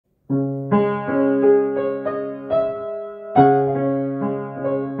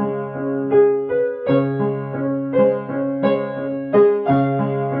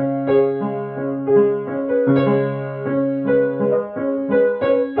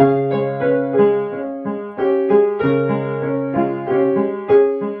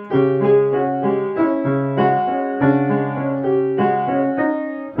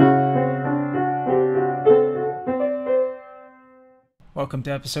Welcome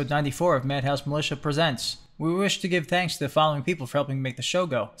to episode 94 of Madhouse Militia Presents. We wish to give thanks to the following people for helping make the show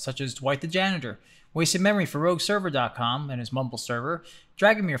go, such as Dwight the Janitor, WastedMemory for RogueServer.com and his Mumble server,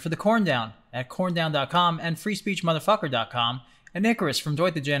 Dragonmere for the CornDown at CornDown.com and FreeSpeechMotherfucker.com, and Icarus from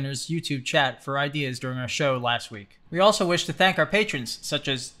Dwight the Janitor's YouTube chat for ideas during our show last week. We also wish to thank our patrons, such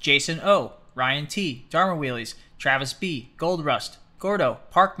as Jayson O, Ryan T, Dharma Wheelies, Travis B, Gold Rust, Gordo,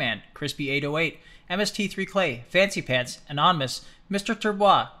 Parkman, Chrispy 808, MST3 Clay, FancyPants, Anonymous, Mr.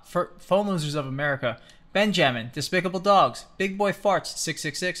 Turbeaux, Phone Losers of America, BenJammin, Despicabledogs, Big Boy Farts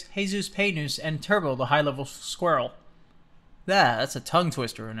 666, Jesus pENUS, and Terrbow the high-level squirrel. That's a tongue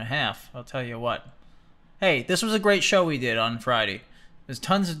twister and a half, I'll tell you what. Hey, this was a great show we did on Friday. There's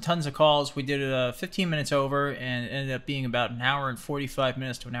tons and tons of calls. We did it 15 minutes over, and it ended up being about an hour and 45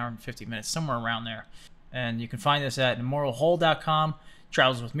 minutes to an hour and 50 minutes, somewhere around there. And you can find us at immortalhole.com,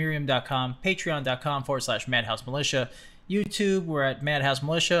 travelswithmiriam.com, patreon.com/Madhouse Militia. YouTube, we're at Madhouse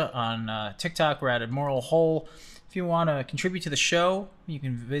Militia. On TikTok, we're at Immoral Hole. If you want to contribute to the show, you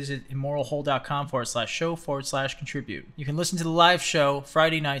can visit immortalhole.com/show/contribute. You can listen to the live show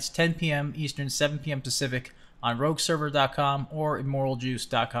Friday nights, 10 p.m. Eastern, 7 p.m. Pacific on RogueServer.com or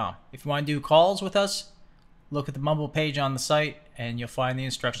ImmortalJuice.com. If you want to do calls with us, look at the Mumble page on the site, and you'll find the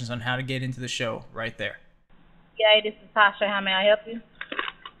instructions on how to get into the show right there. Yeah, this is Tasha. How may I help you?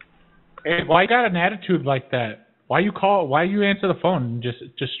 Hey, why you got an attitude like that? Why you answer the phone? Just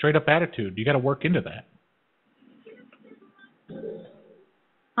straight up attitude. You got to work into that.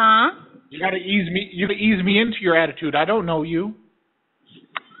 Huh? You got to ease me into your attitude. I don't know you.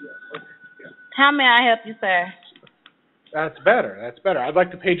 How may I help you, sir? That's better. I'd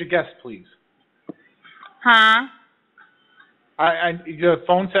like to page a guest, please. Huh? The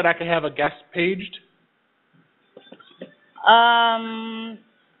phone said I could have a guest paged.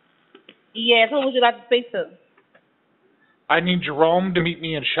 Yes. Who would you like to speak to? I need Jerome to meet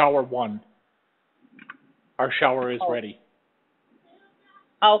me in shower 1. Our shower is ready.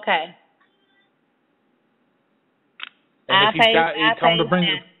 Okay. And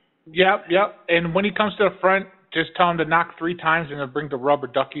Yep. And when he comes to the front, just tell him to knock 3 times and then bring the rubber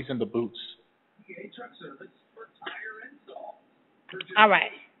duckies and the boots. All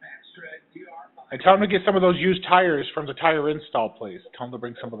right. And tell him to get some of those used tires from the tire install place. Tell him to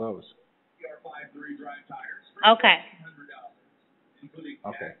bring some of those. Okay.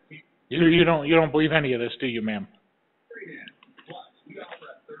 Okay. You don't believe any of this, do you, ma'am?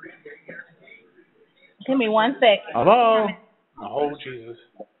 Give me 1 second. Hello? Oh, Jesus.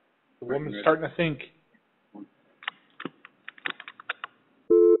 The woman's starting to think.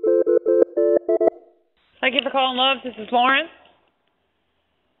 Thank you for calling, love. This is Lauren.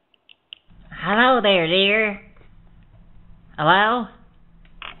 Hello there, dear. Hello?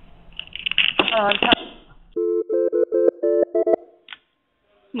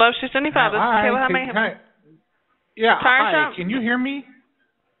 Love 275. This is Kayla. How may I help you? Yeah, Tire hi. shop? Can you hear me?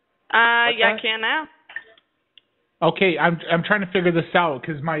 Yeah, I can now. Okay, I'm trying to figure this out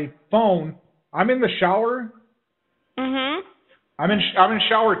because my phone. I'm in the shower. Mhm. I'm in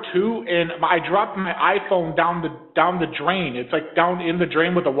shower 2, and I dropped my iPhone down the drain. It's like down in the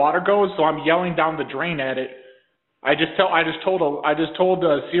drain where the water goes, so I'm yelling down the drain at it. I just told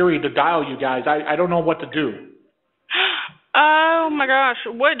Siri to dial you guys. I don't know what to do. Oh my gosh,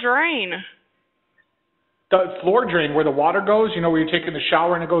 what drain? The floor drain where the water goes, where you're taking the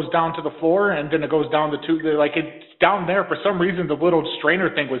shower and it goes down to the floor and then it goes down the tube. Like it's down there. For some reason, the little strainer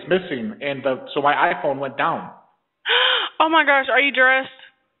thing was missing, and so my iPhone went down. Oh my gosh, are you dressed?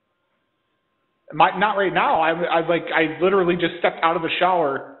 Not right now. I literally just stepped out of the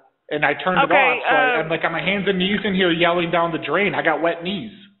shower and I turned it off. So I'm like on my hands and knees in here yelling down the drain. I got wet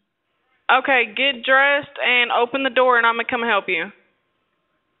knees. Okay, get dressed and open the door, and I'm gonna come help you.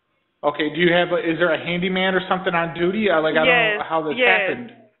 Okay, is there a handyman or something on duty? I don't know how this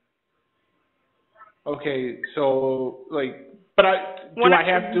happened. Okay, so can I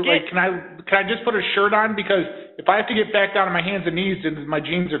just put a shirt on? Because if I have to get back down on my hands and knees, then my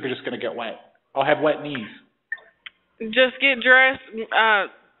jeans are just gonna get wet. I'll have wet knees. Just get dressed,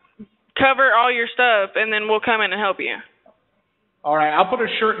 cover all your stuff, and then we'll come in and help you. All right, I'll put a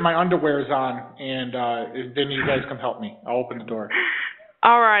shirt and my underwears on, and then you guys come help me. I'll open the door.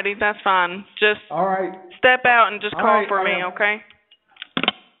 All righty, that's fine. Just step out and just call for me, okay?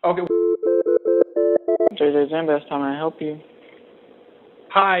 Okay. JJ Zenbest, how may I help you?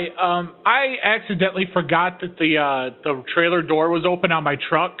 Hi, I accidentally forgot that the trailer door was open on my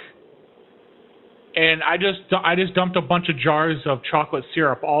truck, and I just dumped a bunch of jars of chocolate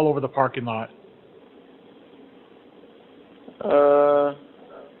syrup all over the parking lot.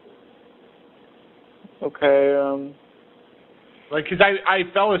 Okay, Like, 'cause I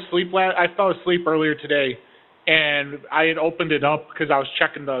fell asleep earlier today, and I had opened it up because I was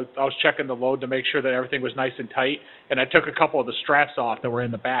checking the load to make sure that everything was nice and tight, and I took a couple of the straps off that were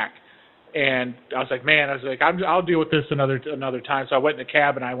in the back, and I was like, I'll deal with this another time. So I went in the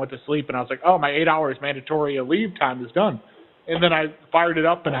cab and I went to sleep, and I was like, oh, my 8 hours mandatory leave time is done, and then I fired it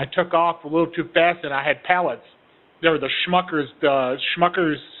up and I took off a little too fast, and I had pallets. There were the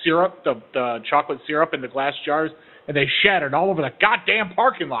Schmucker's syrup, the chocolate syrup in the glass jars, and they shattered all over the goddamn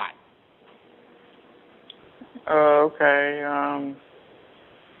parking lot. Okay.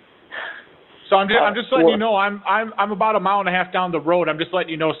 So I'm just letting you know I'm about a mile and a half down the road. I'm just letting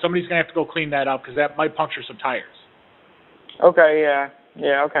you know somebody's gonna have to go clean that up because that might puncture some tires. Okay.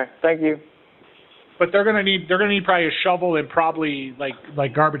 Yeah. Okay. Thank you. But they're gonna need probably a shovel and probably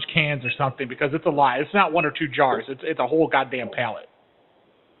like garbage cans or something because it's a lot. It's not one or two jars. It's a whole goddamn pallet.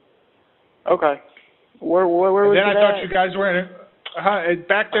 Okay. Where was then it I thought at? you guys were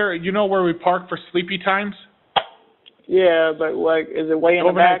back there. You know where we park for sleepy times? Yeah, but like, is it way in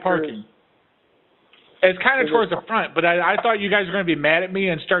the back? Parking. It's kind of towards the front, but I thought you guys were going to be mad at me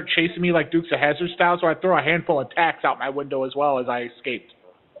and start chasing me like Dukes of Hazzard style, so I throw a handful of tacks out my window as well as I escaped.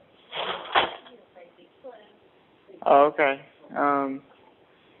 Oh, okay.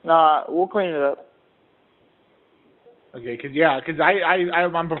 Nah, we'll clean it up. Okay, because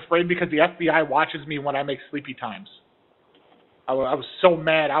I'm afraid because the FBI watches me when I make sleepy times. I was so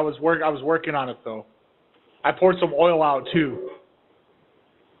mad. I was working on it though. I poured some oil out too.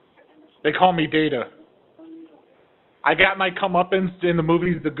 They call me Data. I got my comeuppance in the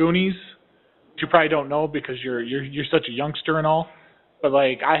movies The Goonies, which you probably don't know because you're such a youngster and all. But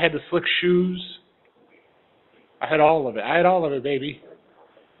like I had the slick shoes. I had all of it, baby.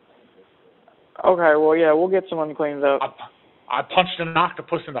 Okay, well, yeah, we'll get someone cleaned up. I punched an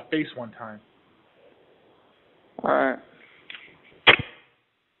octopus in the face one time. All right.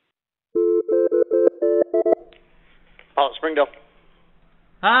 Oh, Springdale.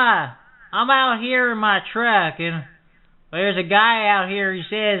 Hi, I'm out here in my truck, and there's a guy out here. He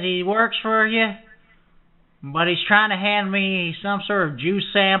says he works for you, but he's trying to hand me some sort of juice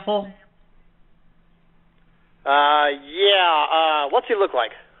sample. Yeah, what's he look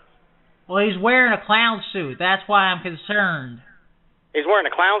like? Well, he's wearing a clown suit. That's why I'm concerned. He's wearing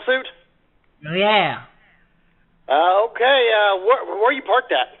a clown suit? Yeah. Okay, where are you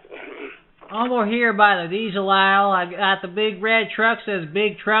parked at? I'm over here by the diesel aisle. I got the big red truck, says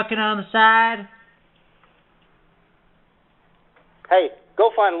big trucking on the side. Hey,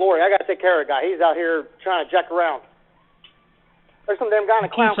 go find Lori. I gotta take care of a guy. He's out here trying to jack around. There's some damn guy in a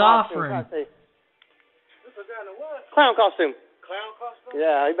clown costume. Offering. Clown costume. Clown costume?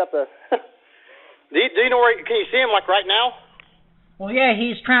 Yeah, he's about to... do you know where... Can you see him, like, right now? Well, yeah,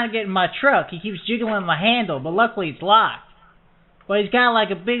 he's trying to get in my truck. He keeps jiggling my handle, but luckily it's locked. But he's got,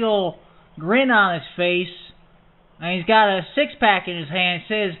 like, a big old grin on his face, and he's got a six-pack in his hand.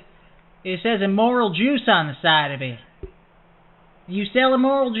 It says Immoral Juice on the side of it. You sell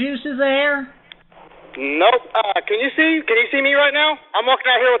Immoral Juices there? Nope. Can you see me right now? I'm walking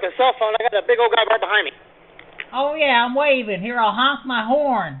out here with a cell phone. I got a big old guy right behind me. Oh, yeah, I'm waving. Here, I'll honk my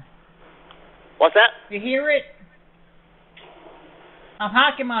horn. What's that? You hear it? I'm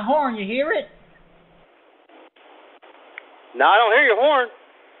honking my horn. You hear it? No, I don't hear your horn.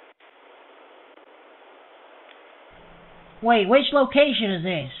 Wait, which location is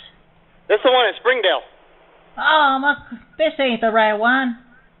this? This is the one in Springdale. Oh, this ain't the right one.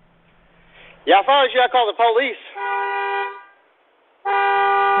 Yeah, if I was you, I'd call the police.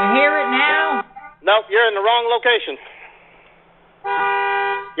 You hear it now? Nope, you're in the wrong location.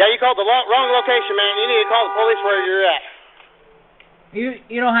 Yeah, you called the wrong location, man. You need to call the police where you're at.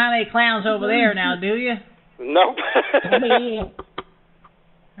 You don't have any clowns over there now, do you? Nope.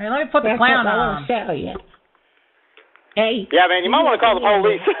 Hey, let me put the clown on. I want to sell you. Hey. Yeah, man, you might want to call the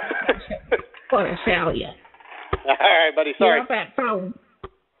police. I want to sell you. All right, buddy, sorry. Get off that phone.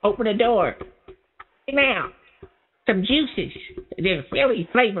 Open the door. Now, some juices. They're really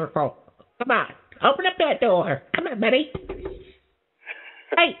flavorful. Come on. Open up that door. Come on, buddy.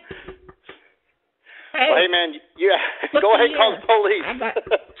 Hey. Well, hey, man, go ahead and call the police. I've got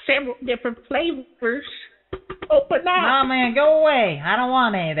several different flavors. Open up. No, man, go away. I don't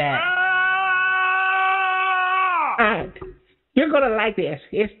want any of that. You're going to like this.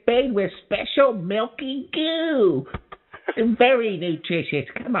 It's made with special milky goo. Very nutritious.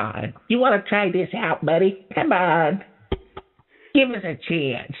 Come on. You want to try this out, buddy? Come on. Give us a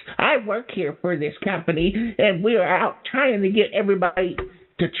chance. I work here for this company, and we're out trying to get everybody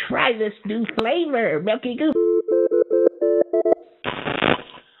to try this new flavor, Milky Goo.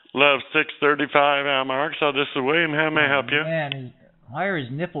 Love 635 Almarks. This is William. How may I help you? Man, why are his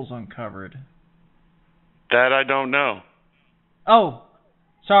nipples uncovered? That I don't know. Oh,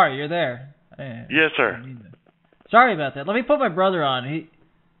 sorry, you're there. Yes, sir. Sorry about that. Let me put my brother on.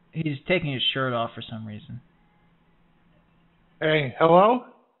 He's taking his shirt off for some reason. Hey, hello?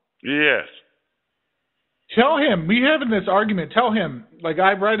 Yes. Tell him, we having this argument, tell him, like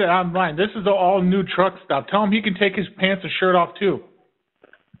I read it online, this is the all-new truck stop. Tell him he can take his pants and shirt off, too.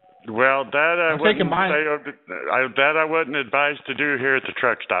 Well, that I taking mine. I wouldn't advise to do here at the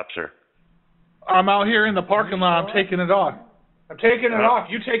truck stop, sir. I'm out here in the parking lot. I'm taking it off. I'm taking it off.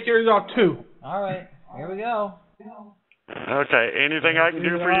 You take yours off, too. All right. Here we go. Okay. Anything I can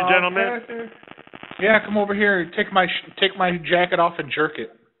do for you, gentlemen? Yeah, come over here. Take my jacket off and jerk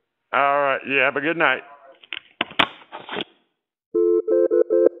it. All right. Yeah, have a good night.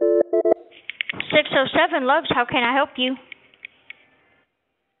 607 Loves, how can I help you?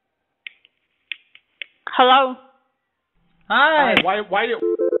 Hello? Hi. Why did...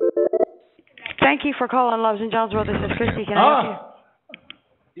 Thank you for calling Loves in Jonesboro. This is Chrispy. Can I help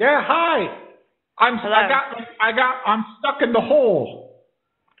you? Yeah, hi. I'm stuck in the hole.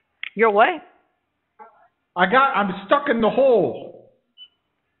 You're what? I'm stuck in the hole.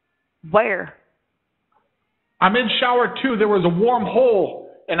 Where? I'm in shower 2. There was a warm hole,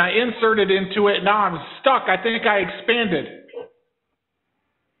 and I inserted into it. Now I'm stuck. I think I expanded.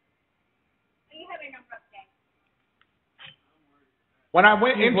 When I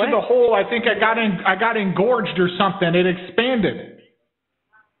went into the hole, I think I got engorged or something. It expanded.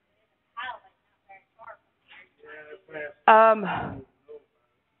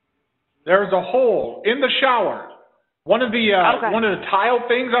 There's a hole in the shower. One of the tile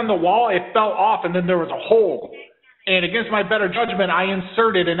things on the wall, it fell off, and then there was a hole. And against my better judgment, I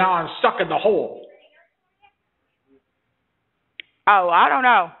inserted, and now I'm stuck in the hole. Oh, I don't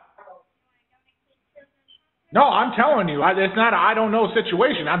know. No, I'm telling you. It's not a I don't know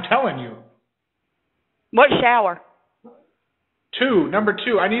situation. I'm telling you. What shower? Number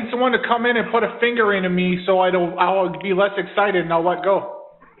 2. I need someone to come in and put a finger into me so I'll be less excited and I'll let go.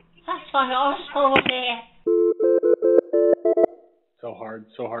 That's my asshole there. So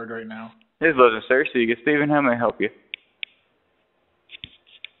hard right now. This is Sir Seega. Steven, how may I help you?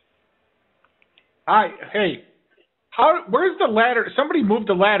 Hi, hey. Where's the ladder? Somebody moved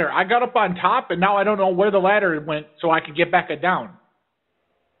the ladder. I got up on top, and now I don't know where the ladder went so I could get back down.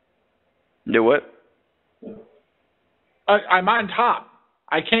 Do what? I'm on top.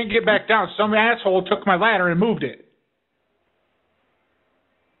 I can't get back down. Some asshole took my ladder and moved it.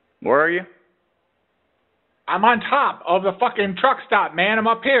 Where are you? I'm on top of the fucking truck stop, man. I'm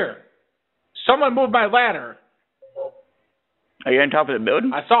up here. Someone moved my ladder. Are you on top of the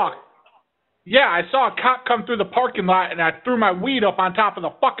building? I saw a cop come through the parking lot, and I threw my weed up on top of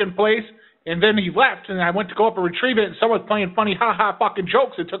the fucking place, and then he left, and I went to go up and retrieve it, and someone's playing funny ha-ha fucking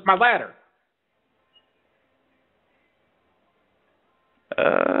jokes and took my ladder.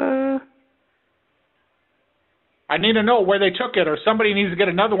 I need to know where they took it, or somebody needs to get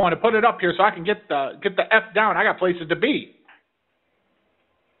another one and put it up here so I can get the F down. I got places to be.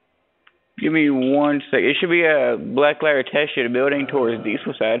 Give me 1 sec. It should be a black ladder attached to the building towards the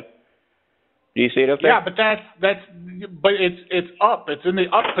diesel side. Do you see it up there? Yeah, but it's up. It's in the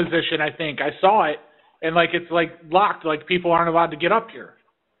up position, I think. I saw it, and it's locked. Like people aren't allowed to get up here.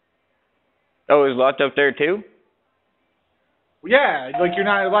 Oh, it's locked up there too? Yeah, you're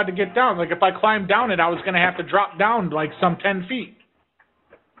not allowed to get down. If I climbed down it, I was going to have to drop down some 10 feet.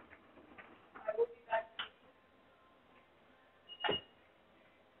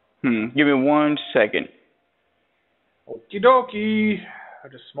 Give me 1 second. Okie dokie. I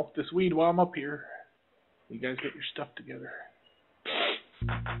just smoked this weed while I'm up here. You guys get your stuff together.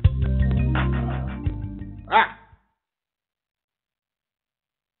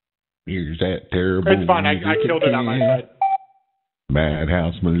 Here's that terrible. It's fine. I killed it on my side.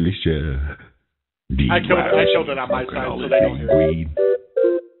 Madhouse militia. I killed it on my side so they don't hear weed.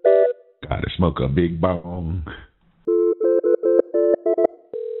 Gotta smoke a big bong.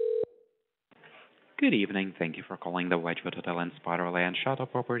 Good evening. Thank you for calling the Wedgwood Hotel and Spiderland Shuttle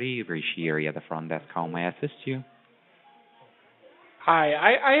Property. You've reached the area at the front desk. How may I assist you? Hi,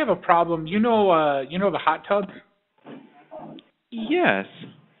 I have a problem. You know the hot tub? Yes.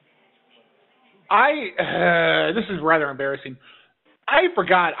 This is rather embarrassing. I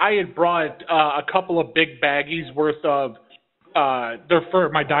forgot I had brought a couple of big baggies worth of they're for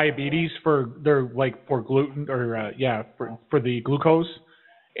my diabetes for gluten or for the glucose.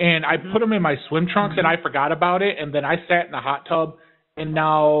 And I put them in my swim trunks, and I forgot about it. And then I sat in the hot tub, and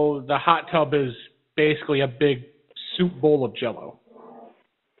now the hot tub is basically a big soup bowl of Jell-O.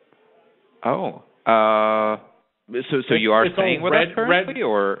 Oh. So you are staying with us currently,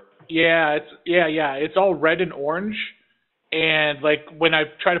 or? Yeah, it's all red and orange, and like when I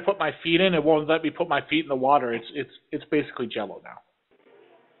try to put my feet in, it won't let me put my feet in the water. It's basically Jello now.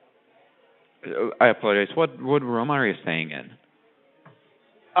 I apologize. What room are you staying in?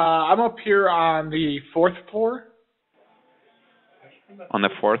 I'm up here on the 4th floor. On the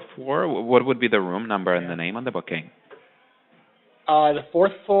 4th floor? What would be the room number and the name on the booking? The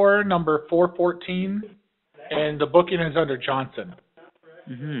 4th floor, number 414, and the booking is under Johnson.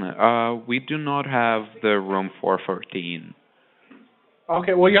 We do not have the room 414.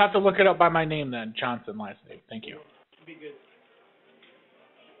 Okay, well, you have to look it up by my name then, Johnson, last name. Thank you.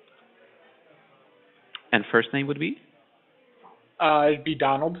 And first name would be? It'd be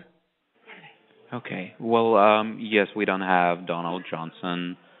Donald. Okay. Well, yes, we don't have Donald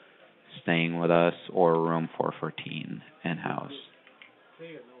Johnson staying with us or room 414 in-house.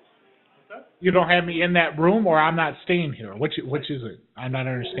 You don't have me in that room, or I'm not staying here? Which is it? I'm not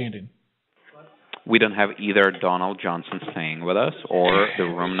understanding. We don't have either Donald Johnson staying with us or the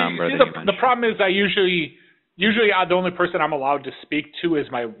room number that you mentioned. The problem is I usually the only person I'm allowed to speak to is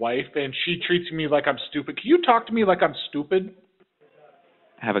my wife, and she treats me like I'm stupid. Can you talk to me like I'm stupid?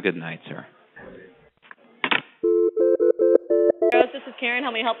 Have a good night, sir. Rose, this is Karen.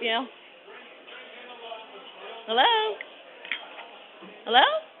 How may I help you? Hello? Hello?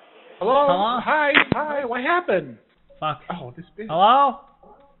 Hello? Hi. What happened? Fuck. Oh, this bitch. Hello?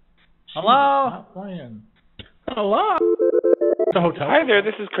 Hello? Not playing. Hello? The hotel. Hi there,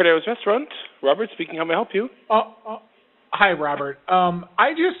 this is Cordo's Restaurant. Robert speaking. How may I help you? Hi, Robert.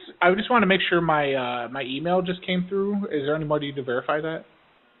 I just want to make sure my email just came through. Is there anybody to verify that?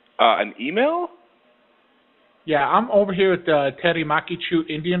 An email? Yeah, I'm over here at the Terrbow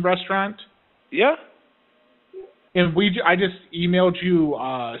Indian restaurant. Yeah? And I just emailed you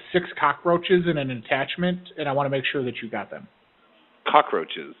 6 cockroaches and an attachment, and I want to make sure that you got them.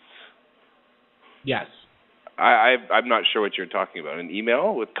 Cockroaches? Yes. I'm not sure what you're talking about. An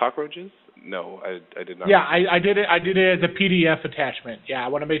email with cockroaches? No, I did not. Yeah, I did it. I did it as a PDF attachment. Yeah, I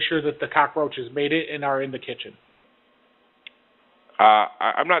want to make sure that the cockroaches made it and are in the kitchen.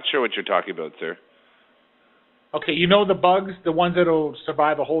 I'm not sure what you're talking about, sir. Okay, you know the bugs, the ones that'll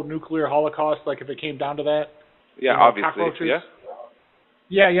survive a whole nuclear holocaust, like if it came down to that? Yeah, obviously. Cockroaches?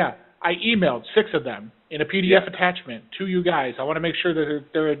 Yeah. Yeah. I emailed 6 of them in a PDF attachment to you guys. I want to make sure that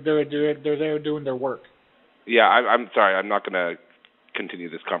they're there doing their work. Yeah, I'm sorry. I'm not going to continue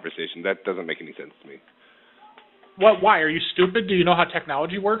this conversation. That doesn't make any sense to me. What? Why? Are you stupid? Do you know how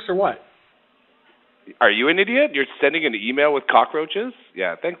technology works or what? Are you an idiot? You're sending an email with cockroaches?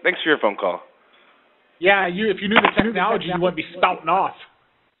 Yeah, thanks for your phone call. Yeah, if you knew the technology, you wouldn't be spouting off.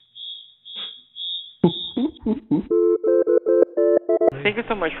 Thank you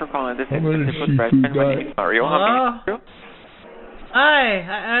so much for calling. This is Pacific Restaurant. My name is Mario. How may I help you? Hi,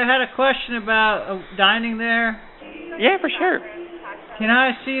 I had a question about dining there. Yeah, for sure. Can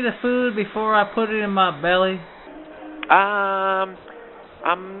I see the food before I put it in my belly?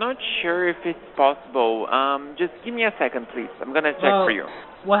 I'm not sure if it's possible. Just give me a second, please. I'm gonna check for you.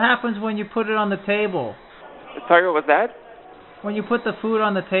 What happens when you put it on the table? Sorry, what was that? When you put the food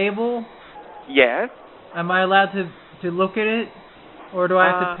on the table? Yes. Am I allowed to look at it? Or do I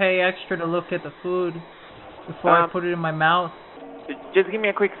have to pay extra to look at the food before I put it in my mouth? Just give me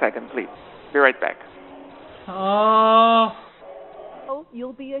a quick second, please. Be right back. Oh,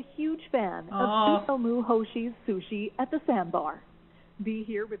 you'll be a huge fan of Tsutomu Hoshi's Sushi at the Sandbar. Be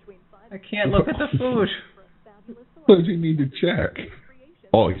here between 5 I can't look at the food. What does he need to check?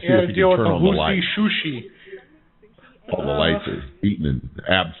 Oh, he sees if he can turn on the lights. Sushi. All the lights are eaten in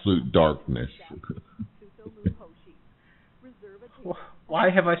absolute darkness. Why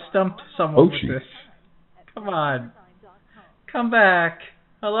have I stumped someone Hoshi. with this? Come on. Come back.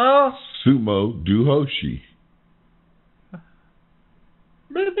 Hello? Sumo do Hoshi.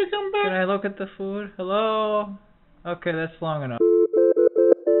 Baby, come back. Can I look at the food? Hello? Okay, that's long enough.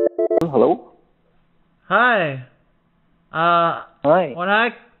 Hello? Hi. Hi. When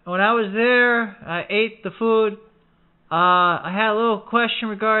I was there, I ate the food. I had a little question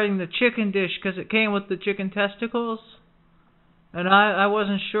regarding the chicken dish because it came with the chicken testicles. And I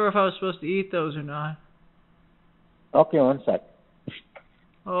wasn't sure if I was supposed to eat those or not. Okay, one sec.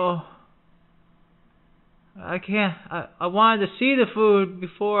 Oh. I can't. I wanted to see the food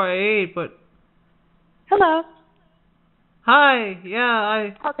before I ate, but... Hello. Hi.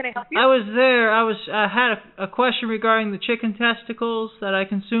 Yeah, How can I help you? I was there. I had a question regarding the chicken testicles that I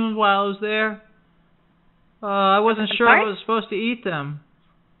consumed while I was there. I wasn't sure I was supposed to eat them.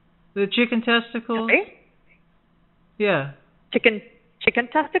 The chicken testicles? Okay. Yeah. Chicken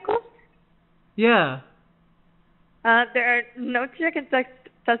testicles? Yeah. There are no chicken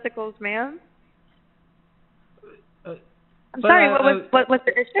testicles, ma'am. I'm sorry, what was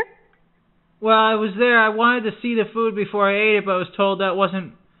the issue? Well, I was there. I wanted to see the food before I ate it, but I was told that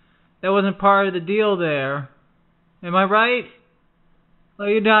wasn't part of the deal there. Am I right? Well,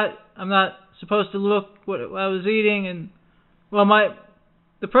 I'm not supposed to look what I was eating, and well,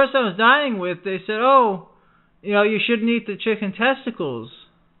 the person I was dining with, they said, "Oh, you shouldn't eat the chicken testicles."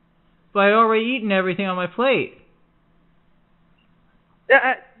 But I'd already eaten everything on my plate.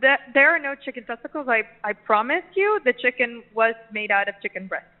 There are no chicken testicles. I promise you, the chicken was made out of chicken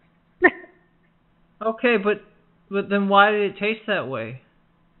breast. Okay, but then why did it taste that way?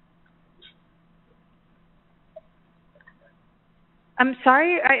 I'm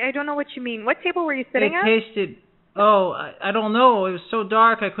sorry, I don't know what you mean. What table were you sitting at? It tasted. Oh, I don't know. It was so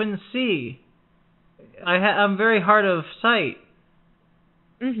dark I couldn't see. I'm very hard of sight.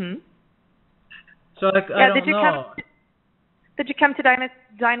 Mhm. So I don't know. Did you come to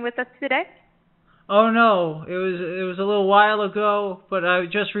dine with us today? Oh no, it was a little while ago, but I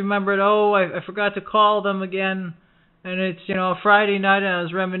just remembered. Oh, I forgot to call them again, and it's a Friday night, and I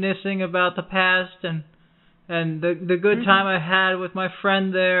was reminiscing about the past and the good time I had with my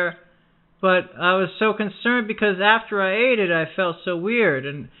friend there. But I was so concerned because after I ate it, I felt so weird,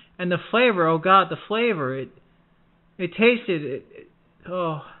 and the flavor. Oh God, the flavor! It tasted.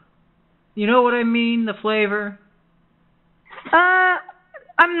 Oh, you know what I mean? The flavor.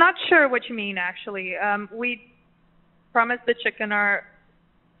 I'm not sure what you mean, actually. We promise the chicken are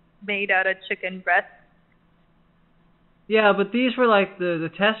made out of chicken breast. Yeah, but these were like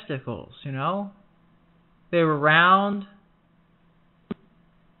the testicles, They were round.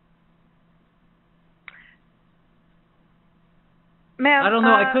 Ma'am, I don't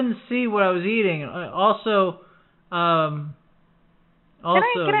know. I couldn't see what I was eating. Also, can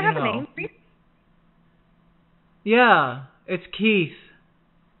I have a name, please? Yeah, it's Keith.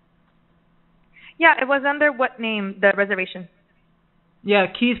 Yeah, it was under what name, the reservation? Yeah,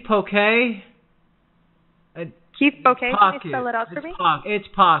 Keith Poquet. Keith Poquet, Pocket. can you spell it out for me? It's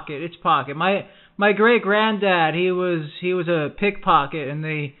Pocket. My great granddad, he was a pickpocket, and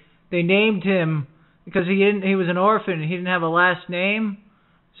they named him because he was an orphan. He didn't have a last name,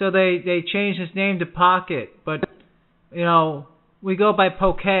 so they changed his name to Pocket. But we go by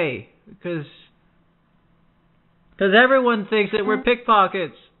Poquet because everyone thinks that we're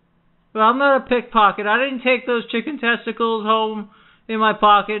pickpockets. But I'm not a pickpocket. I didn't take those chicken testicles home in my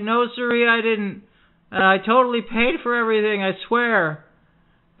pocket. No, sirree, I didn't. And I totally paid for everything, I swear.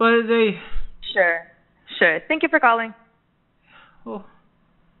 But they... Sure. Thank you for calling. Well,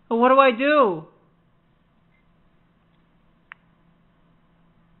 what do I do?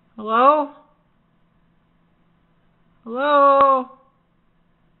 Hello? Hello?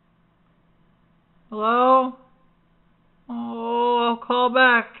 Hello? Oh, I'll call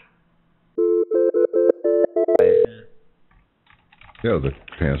back. Yeah, the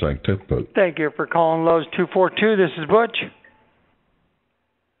Panzang tip boat. Thank you for calling Lowe's 242. This is Butch.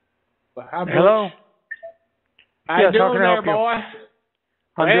 Hi, Butch. Hello. How you doing there, boy?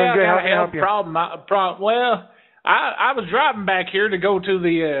 I'm doing good. How can I help you? Well, I was driving back here to go to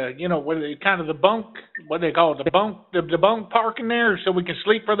the the bunk, what they call it, the bunk parking there, so we can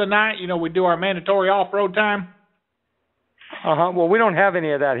sleep for the night. We do our mandatory off-road time. Well, we don't have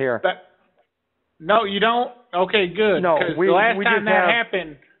any of that here. No, you don't? Okay, good. No, because the last time that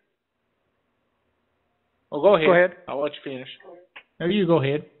happened... Well, go ahead. Go ahead. I'll let you finish. No, you go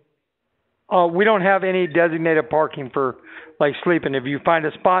ahead. We don't have any designated parking for sleeping. If you find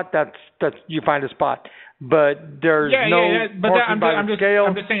a spot, that's you find a spot. But there's parking by the scale.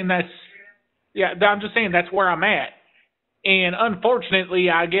 I'm just saying that's where I'm at. And unfortunately,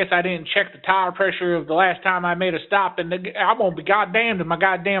 I guess I didn't check the tire pressure of the last time I made a stop, and I won't be goddamned if my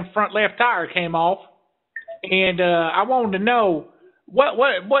goddamn front left tire came off. And I wanted to know what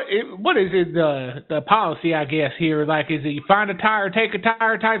is it the policy, I guess, here? Like, is it you find a tire, take a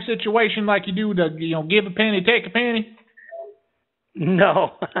tire type situation, like you do the give a penny, take a penny?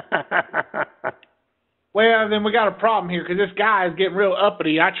 No. Well, then we got a problem here because this guy is getting real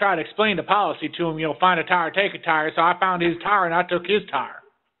uppity. I tried to explain the policy to him, find a tire, take a tire. So I found his tire and I took his tire.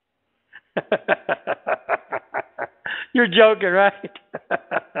 You're joking, right?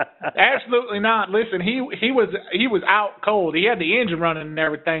 Absolutely not. Listen, he was out cold. He had the engine running and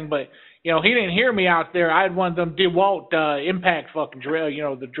everything, but he didn't hear me out there. I had one of them DeWalt impact fucking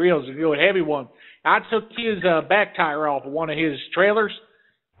drill, the drills, the really heavy one. I took his back tire off of one of his trailers.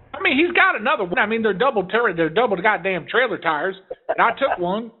 I mean, he's got another one. I mean, they're double goddamn trailer tires. And I took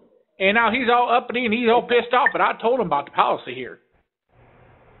one, and now he's all uppity and he's all pissed off. But I told him about the policy here.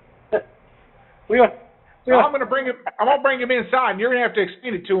 I'm gonna bring him. I'm gonna bring him inside, and you're gonna have to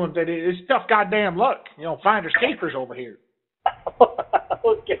explain it to him that it's tough goddamn luck. You know, finders keepers over here.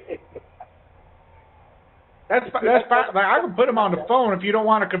 Okay. That's fine. Like, I can put him on the phone if you don't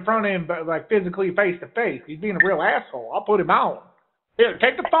want to confront him, but like physically face to face. He's being a real asshole. I'll put him on. Here,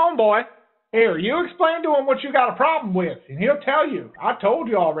 take the phone, boy. Here, you explain to him what you got a problem with, and he'll tell you. I told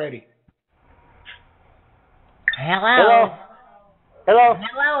you already. Hello. Hello.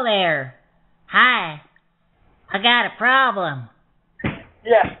 Hello there. Hi. I got a problem.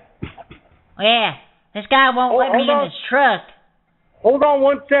 Yeah. Yeah. This guy won't let me in his truck. Hold on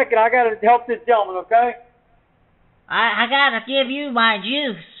 1 second. I got to help this gentleman, okay? I gotta give you my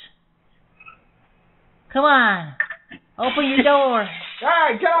juice. Come on. Open your door.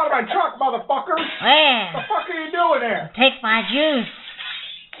 Hey, get out of my truck, motherfucker. Yeah. What the fuck are you doing there? Take my juice.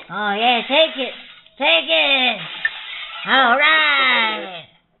 Oh, yeah, take it. Take it. All right.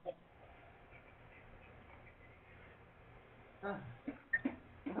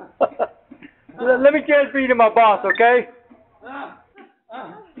 Let me transfer you to my boss, okay?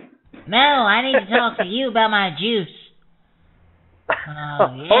 No, I need to talk to you about my juice.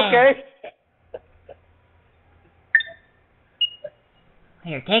 Oh, yeah. Okay.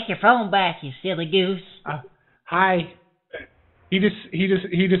 Here, take your phone back, you silly goose. Hi. He just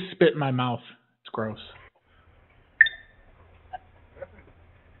spit in my mouth. It's gross.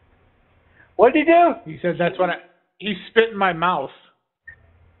 What did he do? He said that's what he spit in my mouth.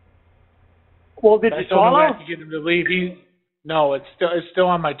 Well, did you swallow? I had to get him to leave. No, it's still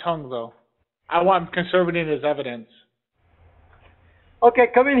on my tongue though. I want him conserving it as evidence. Okay,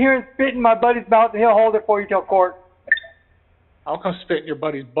 come in here and spit in my buddy's mouth, and he'll hold it for you till court. I'll come spit in your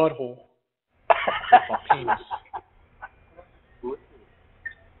buddy's butthole. Penis.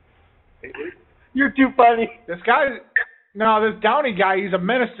 You're too funny. This Downy guy, he's a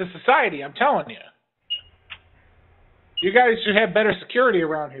menace to society, I'm telling you. You guys should have better security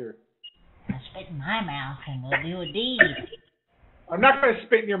around here. Spit in my mouth and we'll do a deed. I'm not going to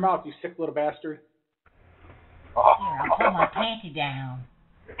spit in your mouth, you sick little bastard. Here, I'll pull my panty down.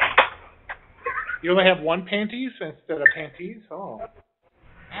 You only have one panties instead of panties? Oh.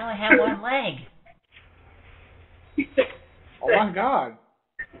 I only have one leg. Oh my God.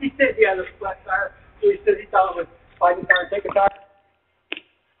 He said he had a flat tire. So he said he thought it was find a tire, take a tire.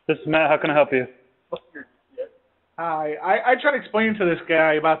 This is Matt. How can I help you? Hi. I tried to explain to this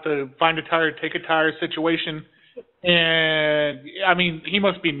guy about the find a tire, take a tire situation. And, I mean, he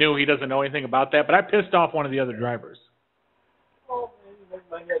must be new. He doesn't know anything about that. But I pissed off one of the other drivers.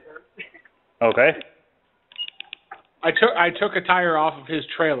 Okay. I took a tire off of his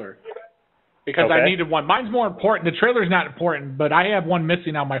trailer because I needed one. Mine's more important. The trailer's not important, but I have one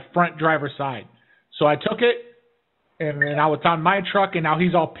missing on my front driver's side. So I took it, and now it's on my truck, and now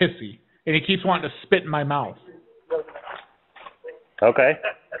he's all pissy. And he keeps wanting to spit in my mouth. Okay.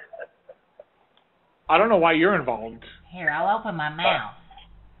 I don't know why you're involved. Here, I'll open my mouth.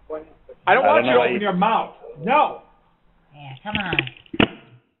 I don't want you to open your mouth. No. Yeah, come on.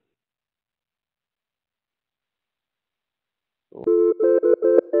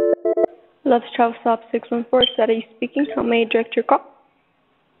 Love's Travel Stop 614, Sadie speaking. How may I direct your call?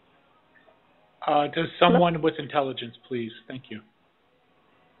 To someone with intelligence, please. Thank you.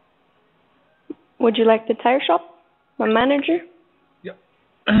 Would you like the tire shop? My manager?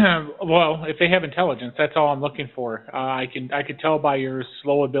 Well, if they have intelligence, that's all I'm looking for. I could tell by your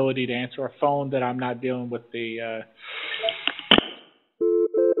slow ability to answer a phone that I'm not dealing with the.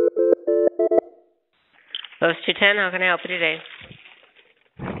 Lowe's 210, how can I help you today?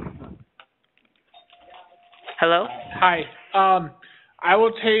 Hello? Hi. I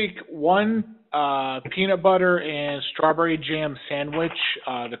will take one peanut butter and strawberry jam sandwich,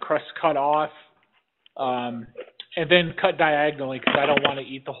 the crust cut off, and then cut diagonally because I don't want to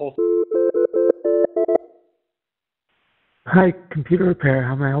eat the whole. Hi, computer repair.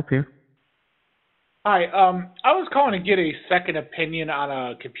 How may I help you? Hi. I was calling to get a second opinion on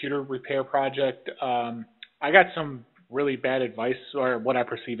a computer repair project. I got some really bad advice, or what I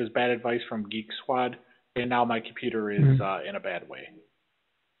perceive as bad advice from Geek Squad, and now my computer is in a bad way.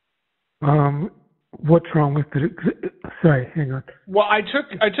 What's wrong with it? Sorry, hang on. Well, I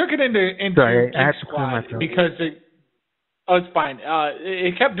took it into Sorry, I have Geek to clear Squad myself. because it's fine.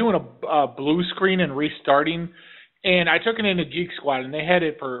 It kept doing a blue screen and restarting, and I took it into Geek Squad, and they had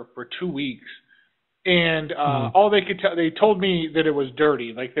it for 2 weeks. And all they could tell, they told me that it was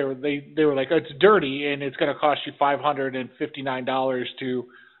dirty. Like they were like, it's dirty and it's going to cost you $559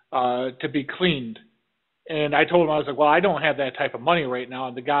 to be cleaned. And I told him, I was like, well, I don't have that type of money right now.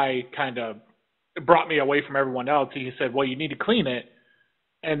 And the guy kind of brought me away from everyone else. He said, well, you need to clean it.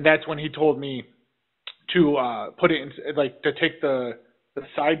 And that's when he told me put it in, like to take the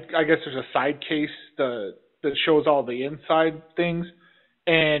side. I guess there's a side case that shows all the inside things,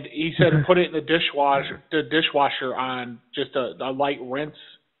 and he said put it in the dishwasher on just a light rinse,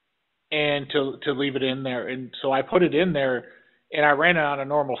 and to leave it in there. And so I put it in there, and I ran it on a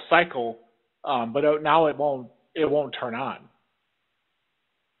normal cycle, but now it won't turn on.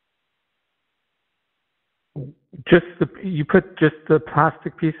 You put just the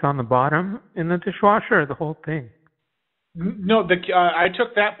plastic piece on the bottom in the dishwasher, or the whole thing? No, I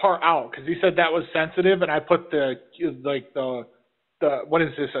took that part out because he said that was sensitive, and I put the what is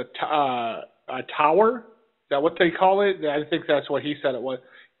this, a tower? Is that what they call it? I think that's what he said it was,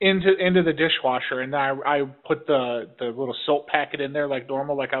 into the dishwasher, and then I put the little soap packet in there like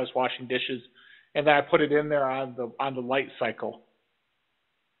normal, like I was washing dishes, and then I put it in there on the light cycle.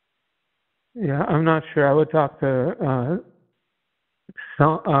 Yeah, I'm not sure. I would talk to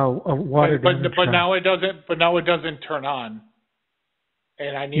a water damage. But now it doesn't. But now it doesn't turn on.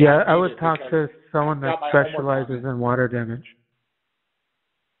 And I would talk to someone that specializes in water damage.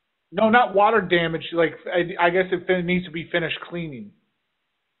 No, not water damage. Like I guess it needs to be finished cleaning.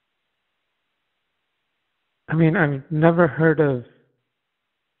 I mean, I've never heard of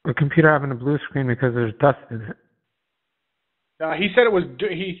a computer having a blue screen because there's dust in it. He said it was.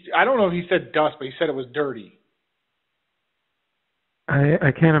 I don't know if he said dust, but he said it was dirty.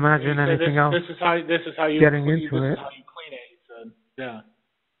 I can't imagine anything else. This is how you getting clean, into this it. is how you clean it. He said, yeah.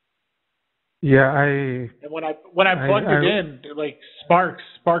 Yeah, And when I plugged it in, like sparks,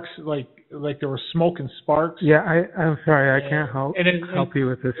 like there was smoke and sparks. Yeah, I'm sorry, I can't help you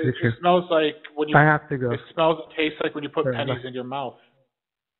with this issue. It smells like when you. I have to go. It smells and tastes like when you put pennies in your mouth.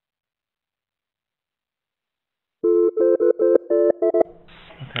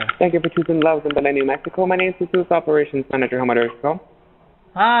 Okay. Thank you for choosing Loves in Belen, New Mexico. My name is Jesus, Operations Manager. How may I direct your call?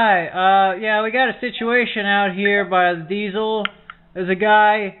 Hi. Yeah, we got a situation out here by the diesel. There's a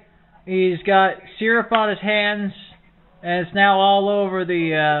guy. He's got syrup on his hands, and it's now all over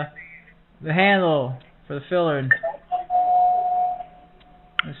the handle for the filler.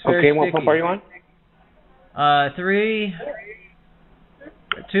 It's very okay, what pump are you on? 3.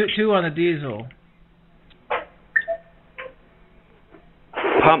 2 on the diesel.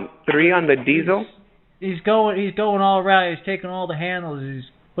 Pump 3 on the diesel? He's going all around. He's taking all the handles. He's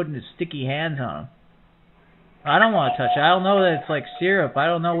putting his sticky hands on them. I don't want to touch it. I don't know that it's like syrup. I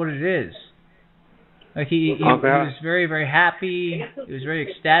don't know what it is. Like he was very, very happy. He was very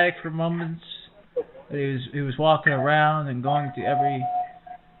ecstatic for moments. But he was walking around and going to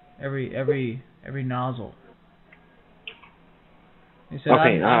every nozzle. He said,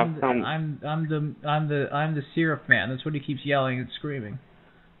 okay, I'm the syrup man. That's what he keeps yelling and screaming.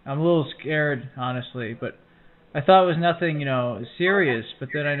 I'm a little scared, honestly, but I thought it was nothing, serious. But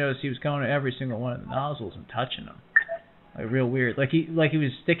then I noticed he was going to every single one of the nozzles and touching them, like real weird. Like he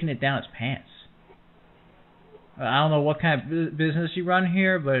was sticking it down his pants. I don't know what kind of business you run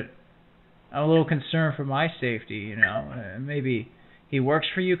here, but I'm a little concerned for my safety. Maybe he works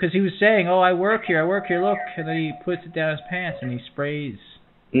for you, because he was saying, "Oh, I work here, look," and then he puts it down his pants and he sprays.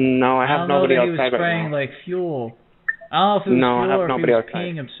 No, I have nobody outside right now. I don't know that he was spraying like fuel. I don't know if it was fuel or if he was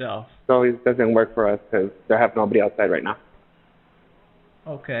peeing himself. So it doesn't work for us because they have nobody outside right now.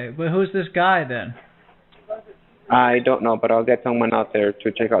 Okay, but who's this guy then? I don't know, but I'll get someone out there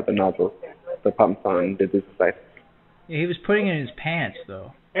to check out the nozzles, the pumps on the diesel side. Yeah, he was putting it in his pants,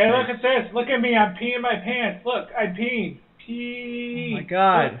 though. Hey, look at this. Look at me. I'm peeing my pants. Look, I peed. Oh my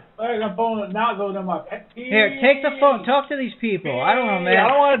God. Look, I'm pulling a nozzle in my pants. Here, take the phone. Talk to these people. I don't know, man. I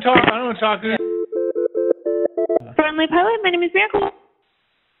don't want to talk. I don't want to talk to them. Friendly Pilot, my name is Miracle.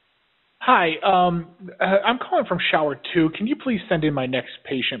 Hi, I'm calling from Shower 2. Can you please send in my next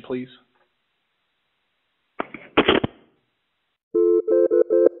patient, please?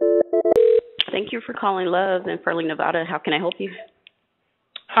 Thank you for calling Loves in Furley, Nevada. How can I help you?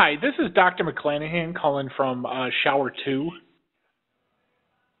 Hi, this is Dr. McClanahan calling from Shower 2.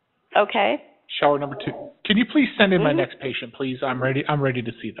 Okay. Shower number 2. Can you please send in my next patient, please? I'm ready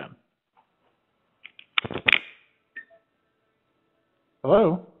to see them.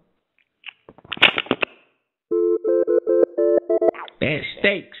 Hello? There's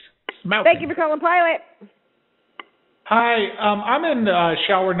steaks. Smoking. Thank you for calling Pilot. Hi, I'm in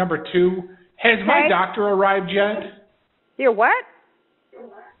shower number 2. Has my doctor arrived yet? Your what?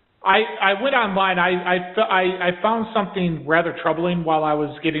 I went online. I found something rather troubling while I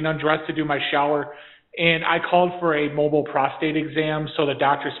was getting undressed to do my shower, and I called for a mobile prostate exam, so the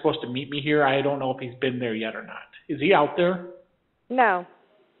doctor's supposed to meet me here. I don't know if he's been there yet or not. Is he out there? No.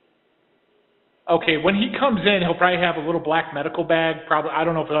 Okay, when he comes in, he'll probably have a little black medical bag. Probably, I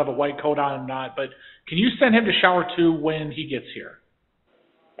don't know if he'll have a white coat on or not, but Can you send him to shower 2 when he gets here?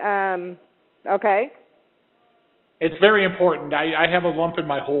 Okay. It's very important. I have a lump in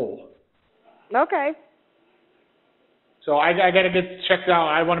my hole. Okay. So I got to get checked out.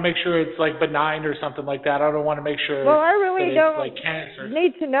 I want to make sure it's like benign or something like that. I don't want to make sure. Well, I really don't like cancer.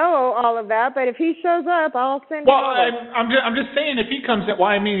 need to know all of that, but if he shows up, I'll send him over. I'm just saying if he comes in. Well,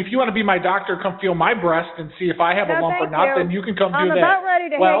 I mean, if you want to be my doctor, come feel my breast and see if I have a lump or not. Then you can come do that. I'm about ready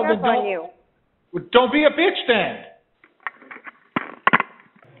to hang up on you. Don't be a bitch then.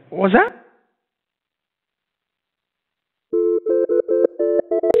 What was that?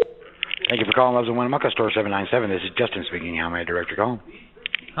 Thank you for calling Loves and Winnemucca Store 797. This is Justin speaking. How may I direct your call?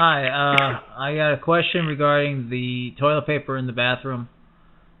 Hi, I got a question regarding the toilet paper in the bathroom.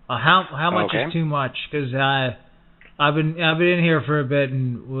 How much is too much? Because I've been in here for a bit,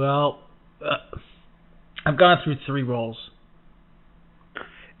 and I've gone through 3 rolls.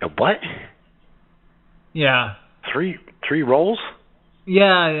 What? Yeah. 3 rolls?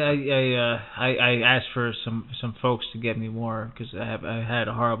 Yeah, I asked for some folks to get me more because I had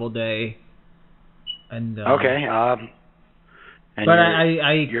a horrible day. And okay. And but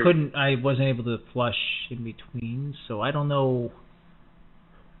I wasn't able to flush in between, so I don't know.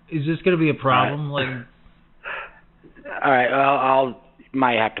 Is this going to be a problem? All right. I'll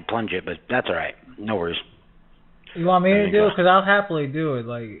might have to plunge it, but that's all right. No worries. You want me to do it? Because I'll happily do it.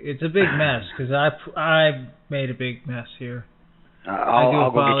 Like, it's a big mess because I made a big mess here.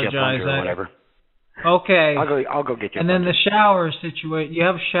 I'll go get you a plunger or whatever. Okay. I'll go get you. And then the shower situation. You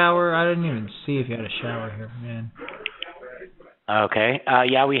have a shower? I didn't even see if you had a shower here, man. Okay.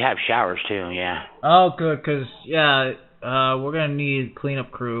 Yeah, we have showers too. Yeah. Oh, good. Because we're gonna need a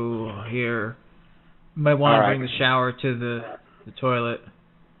cleanup crew here. Might want to bring the shower to the toilet.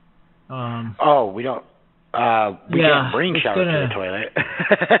 We don't. We can't bring showers to the toilet.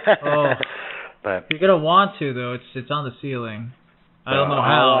 But you're gonna want to though. It's on the ceiling. I don't know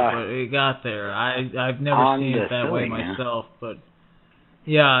how, but it got there. I've never seen it that way myself, but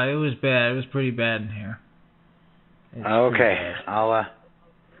yeah, it was bad. It was pretty bad in here. Okay,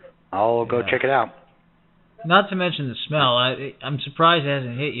 I'll go check it out. Not to mention the smell. I'm surprised it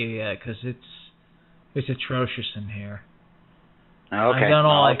hasn't hit you yet because it's atrocious in here. Okay, I've done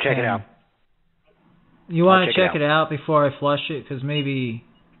all I check can. it out. You want to check it out before I flush it? Because maybe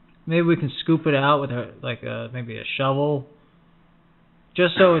we can scoop it out with maybe a shovel,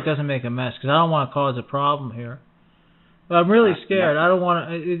 just so it doesn't make a mess. Because I don't want to cause a problem here. But I'm really scared. I don't want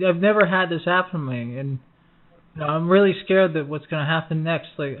to. I've never had this happen to me, and I'm really scared that what's going to happen next.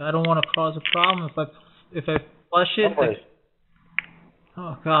 Like, I don't want to cause a problem if I flush it.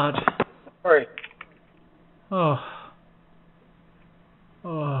 Oh God. Hurry. Oh.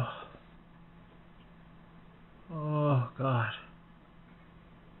 God.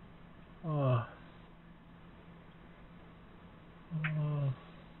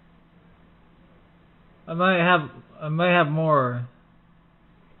 I might have more.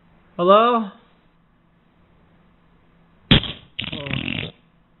 Hello?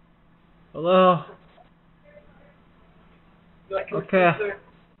 Hello? Okay.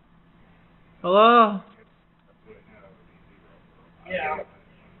 Hello? Yeah.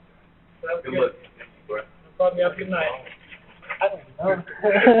 Good luck. Call me up. Good night. I don't know.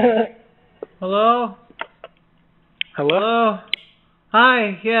 Hello? Hello?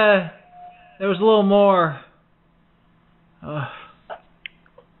 Hi, yeah. There was a little more.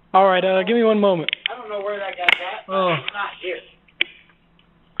 All right, give me one moment. I don't know where that guy's at. Oh. He's not here.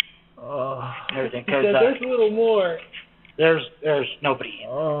 Oh. Everything. There's a little more. There's nobody.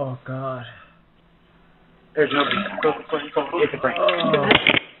 Oh, God. There's nobody. Go get the brain.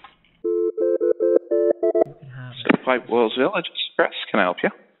 Five Wells Village Express. Can I help you?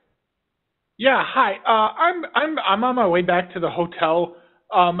 Yeah, hi. I'm on my way back to the hotel.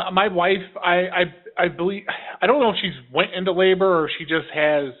 My wife, I believe, I don't know if she's went into labor or she just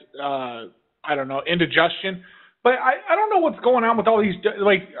has, I don't know, indigestion. But I don't know what's going on with all these.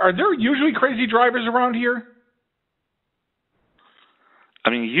 Like, are there usually crazy drivers around here? I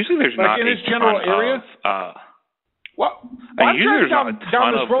mean, usually there's like not in a this general ton area. I'm usually driving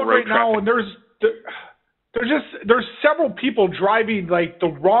down this road right now, and there's several people driving like the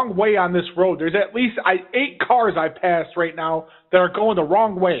wrong way on this road. There's at least 8 cars I passed right now that are going the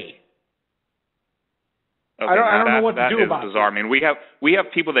wrong way. Okay, I don't know what to do about it. That is bizarre. I mean, we have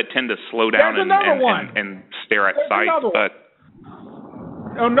people that tend to slow down and stare at sight, but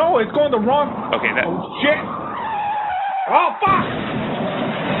oh no, it's going the wrong. Okay, that. Oh shit! Oh fuck!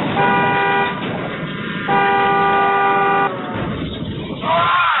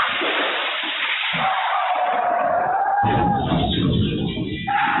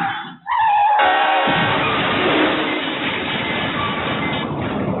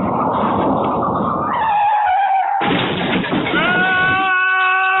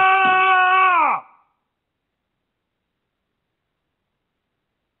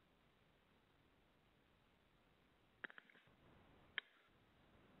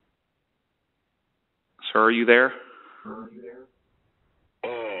 Sir, are you there?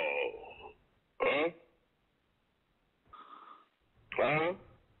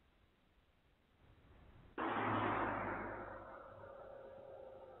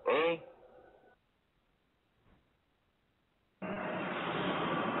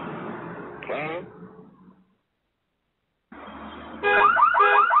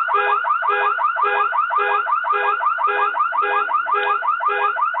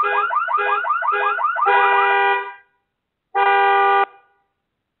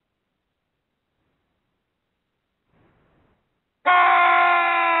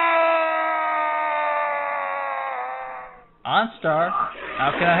 OnStar,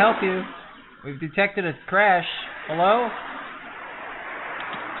 how can I help you? We've detected a crash. Hello?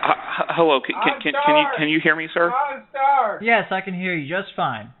 Hello, can you hear me, sir? OnStar! Yes, I can hear you just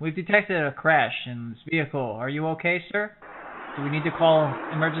fine. We've detected a crash in this vehicle. Are you okay, sir? Do we need to call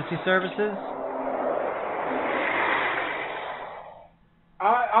emergency services?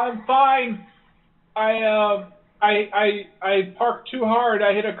 I'm fine. I parked too hard.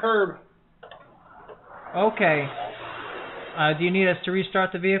 I hit a curb. Okay. Do you need us to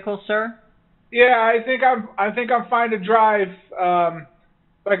restart the vehicle, sir? Yeah, I think I'm fine to drive.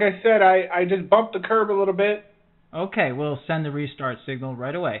 Like I said, I just bumped the curb a little bit. Okay, we'll send the restart signal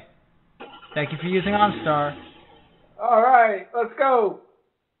right away. Thank you for using OnStar. All right, let's go.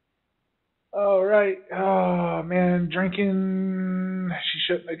 All right. Oh man, drinking. She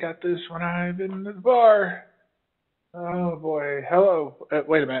shouldn't have got this when I've been in the bar. Oh boy. Hello.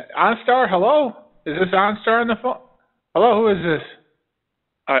 Wait a minute. OnStar. Hello. Is this OnStar on the phone? Hello. Who is this?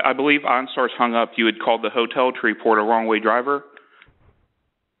 I believe OnStar's hung up. You had called the hotel to report a wrong way driver.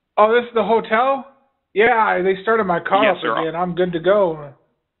 Oh, this is the hotel? Yeah, they started my car Yes, up sir. again. I'm good to go.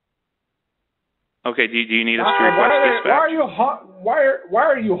 Okay. Do you need us to request dispatch? Why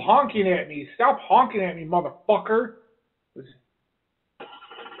are you honking at me? Stop honking at me, motherfucker!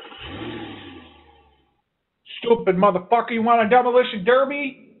 Stupid motherfucker! You want a demolition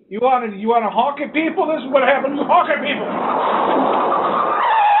derby? You want to honk at people? This is what happens. You honk at people.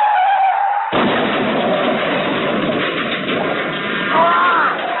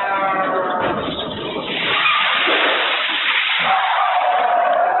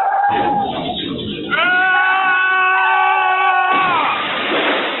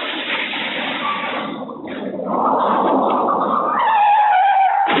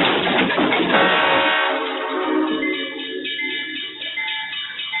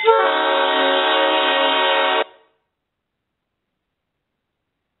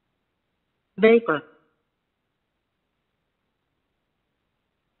 Vapor.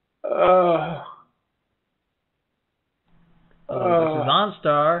 This is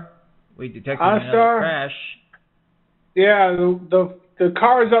OnStar. We detected OnStar? another crash. Yeah, the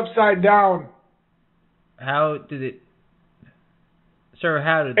car is upside down. How did it... Sir,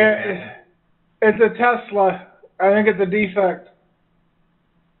 how did it happen? It's a Tesla. I think it's a defect.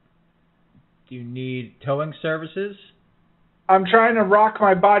 Do you need towing services? I'm trying to rock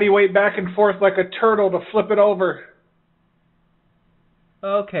my body weight back and forth like a turtle to flip it over.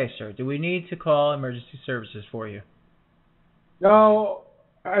 Okay, sir. Do we need to call emergency services for you? No,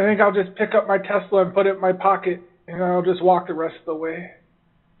 I think I'll just pick up my Tesla and put it in my pocket, and I'll just walk the rest of the way.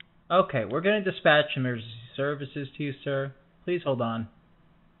 Okay, we're going to dispatch emergency services to you, sir. Please hold on.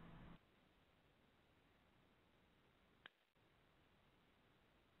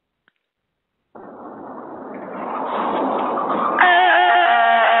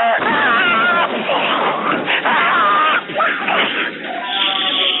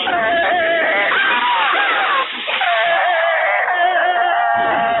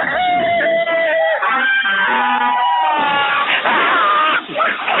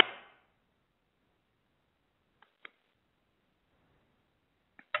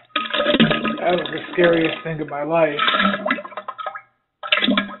 That was the scariest thing of my life.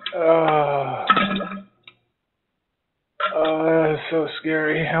 That is so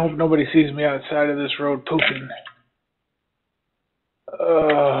scary. I hope nobody sees me outside of this road pooping.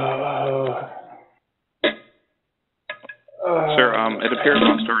 Sir, it appears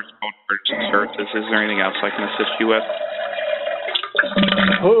OnStar is called emergency services. Is there anything else I can assist you with?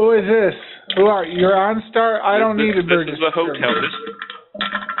 Who is this? Who are you? You're OnStar? I don't need emergency This is the hotel.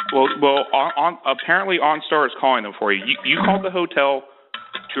 Apparently OnStar is calling them for you. You called the hotel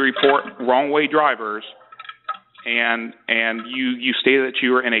to report wrong way drivers, and you stated that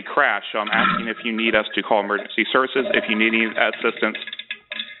you were in a crash. So I'm asking if you need us to call emergency services. If you need any assistance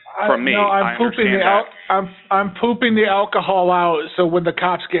from me, no, I'm pooping I'm pooping the alcohol out, so when the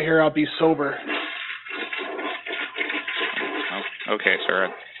cops get here, I'll be sober. Okay, sir.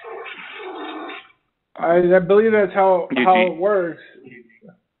 I believe that's how it works.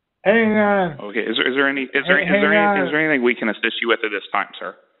 Hang on. Okay. Is there anything we can assist you with at this time,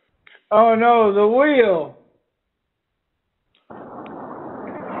 sir? Oh no, the wheel.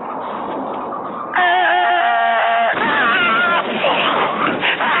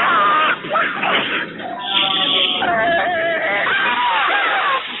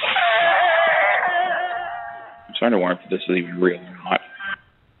 I'm starting to wonder if this is even real or not.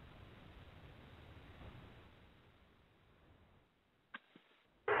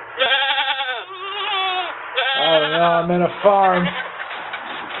 Oh no, I'm in a farm.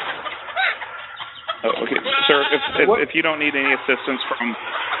 Oh, okay, sir. If you don't need any assistance from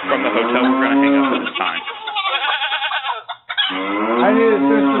the hotel, we're going to hang up at this time. I need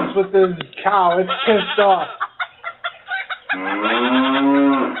assistance with this cow. It's pissed off.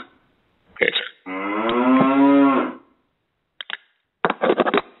 Okay, sir.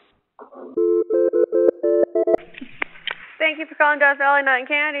 Thank you for calling Death Valley Nut and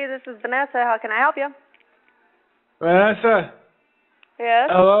Candy. This is Vanessa. How can I help you? Vanessa. Yes.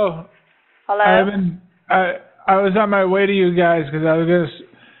 Hello. Hello. I was on my way to you guys because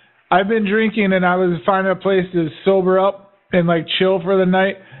I've been drinking and I was finding a place to sober up and like chill for the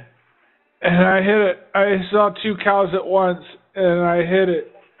night. And I hit it. I saw 2 cows at once and I hit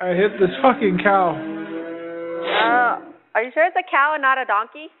it. I hit this fucking cow. Are you sure it's a cow and not a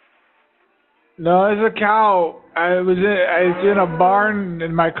donkey? No, it's a cow. I was in a barn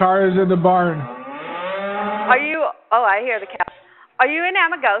and my car is in the barn. Are you? Oh, I hear the cow. Are you in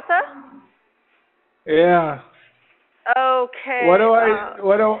Amagosa? Yeah. Okay. What do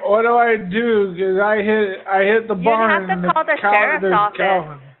I do? Because I hit the barn. You'd have to call the sheriff's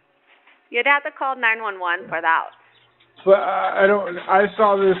office. You'd have to call 911 for that. But I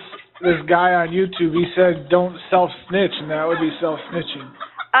saw this guy on YouTube. He said don't self-snitch, and that would be self-snitching.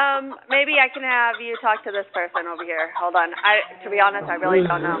 Maybe I can have you talk to this person over here. Hold on. To be honest, I really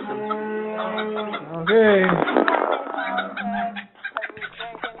don't know. Okay.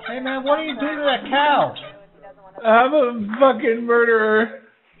 Hey man, what are you doing to that cow? I'm a fucking murderer.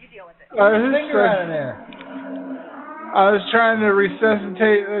 You deal with it. Finger out of there. I was trying to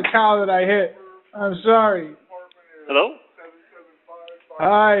resuscitate the cow that I hit. I'm sorry. Hello?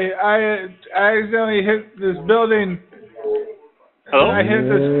 I accidentally hit this building. Hello? I hit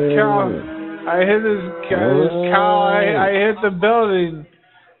this cow. I hit the building.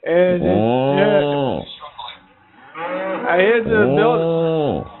 And I hit the building.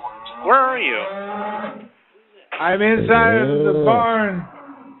 Where are you? I'm inside of the barn.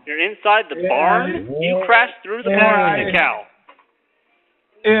 You're inside the barn? You crashed through the barn and hit a cow.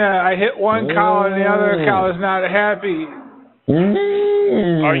 Yeah, I hit one cow and the other cow is not happy.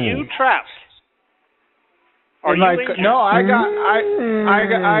 Are you trapped? No, I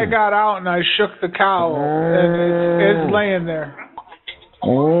got out and I shook the cow and it's laying there.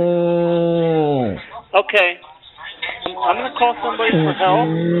 Okay. I'm gonna call somebody for help.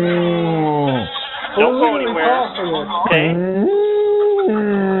 Don't go anywhere. Okay.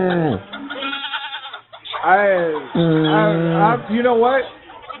 You know what?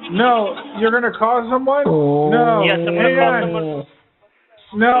 No, you're gonna call someone? No. Yes, I'm gonna call someone.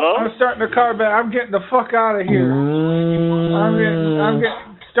 No, Hello? I'm starting the car back. I'm getting the fuck out of here. I'm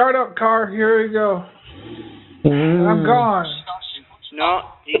getting start up car. Here we go. And I'm gone. No,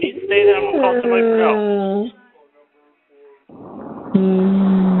 you need to stay there. I'm gonna call somebody for help.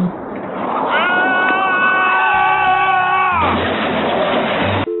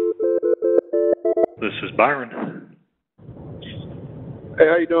 This is Byron. Hey,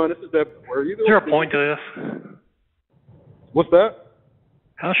 how you doing? This is Deb. Where are you? Is there a point to this? What's that?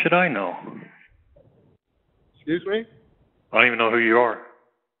 How should I know? Excuse me? I don't even know who you are.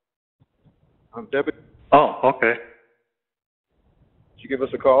 I'm Debbie. Oh, okay. Did you give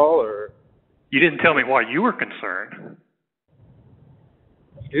us a call, or? You didn't tell me why you were concerned.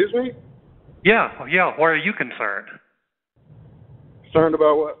 Excuse me? Yeah. Why are you concerned? Concerned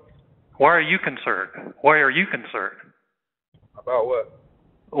about what? Why are you concerned? Why are you concerned? About what?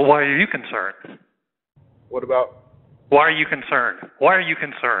 Why are you concerned? What about? Why are you concerned? Why are you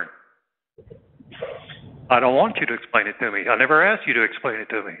concerned? I don't want you to explain it to me. I never asked you to explain it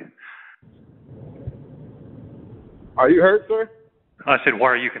to me. Are you hurt, sir? I said, why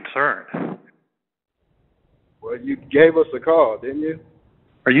are you concerned? Well, you gave us a call, didn't you?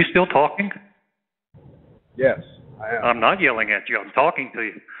 Are you still talking? Yes, I am. I'm not yelling at you. I'm talking to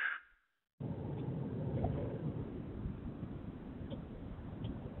you.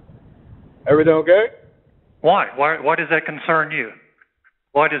 Everything okay? Why? Why does that concern you?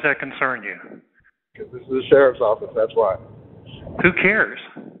 Why does that concern you? Because this is the sheriff's office, that's why. Who cares?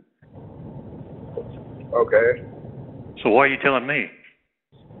 Okay. So why are you telling me?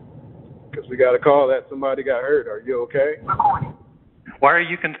 Because we got a call that somebody got hurt. Are you okay? Why are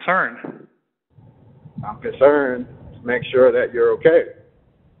you concerned? I'm concerned to make sure that you're okay.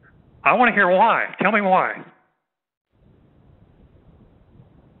 I want to hear why. Tell me why.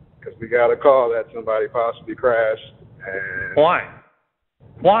 Because we got a call that somebody possibly crashed. And Why?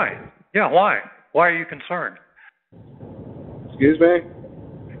 Why? Yeah, why? Why are you concerned? Excuse me?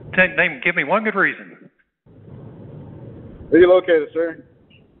 Give me one good reason. Where are you located, sir?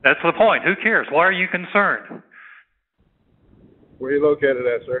 That's the point. Who cares? Why are you concerned? Where are you located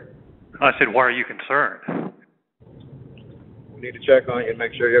at, sir? I said, why are you concerned? We need to check on you and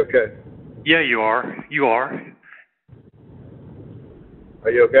make sure you're okay. Yeah, you are. You are.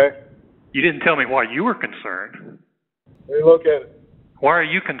 Are you okay? You didn't tell me why you were concerned. Where are you located? Why are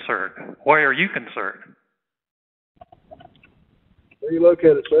you concerned? Why are you concerned? Where are you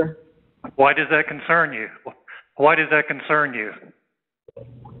located, sir? Why does that concern you? Why does that concern you?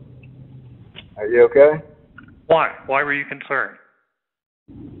 Are you okay? Why? Why were you concerned?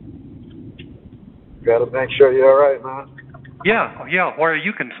 Gotta make sure you're alright, man. Yeah. Why are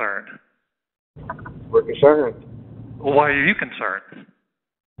you concerned? We're concerned. Why are you concerned?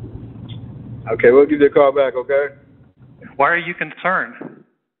 Okay, we'll give you a call back, okay? Why are you concerned?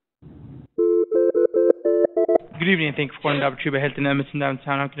 Good evening. Thank you for calling Dr. Health in Edmonton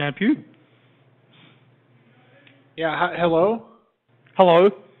downtown. How can I help you? Yeah, hello? Hello?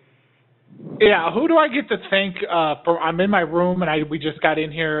 Yeah, who do I get to thank I'm in my room and we just got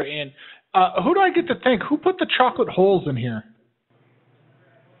in here and who do I get to thank? Who put the chocolate holes in here?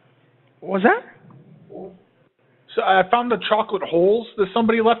 What was that? So I found the chocolate holes that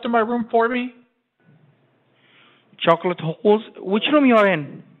somebody left in my room for me. Chocolate holes? Which room you are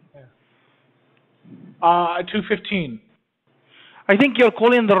in? 215. I think you're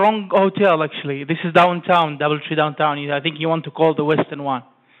calling the wrong hotel, actually. This is downtown, Doubletree downtown. I think you want to call the Western one.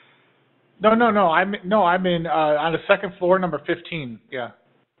 No. I'm in on the second floor, number 15. Yeah.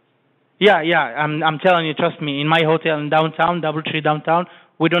 Yeah. I'm telling you, trust me. In my hotel in downtown, Doubletree downtown,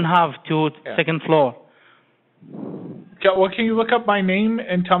 we don't have second floor. Okay, well, can you look up my name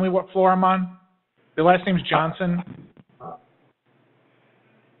and tell me what floor I'm on? The last name's Johnson.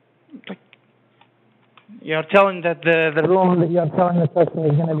 You're telling that the room that you're telling the person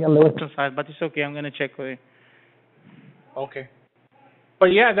is going to be on the western side, but it's okay. I'm going to check with you. Okay. But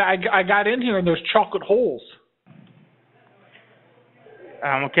yeah, I got in here and there's chocolate holes.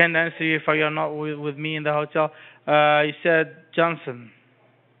 I can't answer you if you're not with me in the hotel. You said Johnson.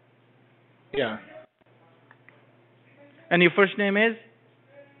 Yeah. And your first name is?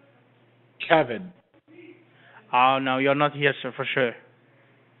 Kevin. Oh, no, you're not here, sir, for sure.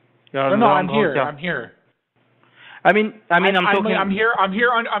 No, I'm here. I'm here. I'm talking. I'm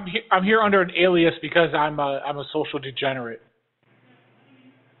here under an alias because I'm a social degenerate.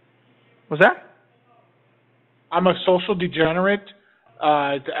 What's that? I'm a social degenerate.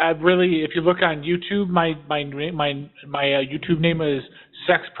 I really, if you look on YouTube, my YouTube name is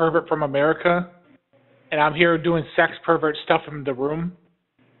Sex Pervert from America, and I'm here doing sex pervert stuff in the room.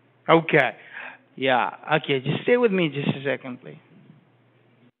 Okay. Yeah. Okay. Just stay with me just a second, please.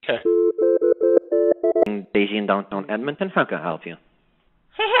 Okay. Daisy in downtown Edmonton, how can I help you?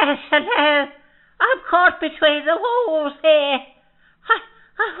 Yes, hello. I'm caught between the walls here.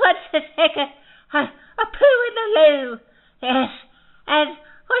 I want to take a poo in the loo. Yes, and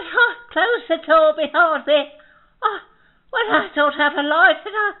when I close the door behind me, when I don't have a light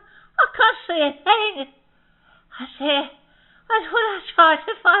and I can't see a thing. And when I try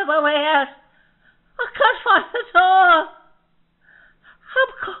to find my way out, I can't find the door.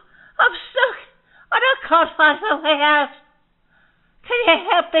 I'm stuck and I can't find my way out. Can you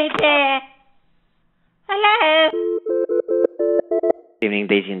help me there? Hello? Good evening,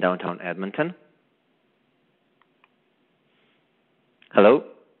 Daisy in downtown Edmonton. Hello?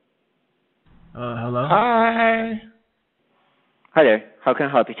 Hello? Hi. Hi there. How can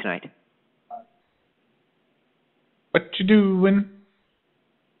I help you tonight? What you doing?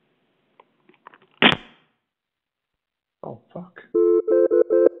 Oh, fuck.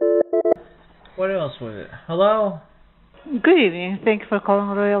 What else was it? Hello? Good evening. Thank you for calling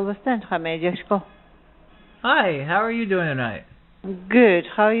Royal West End. How may I just go? Hi, how are you doing tonight? Good.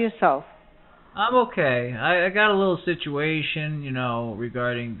 How are yourself? I'm okay. I got a little situation,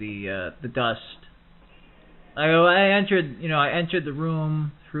 regarding the dust. I entered the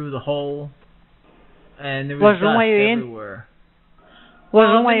room through the hole, and there was dust everywhere. What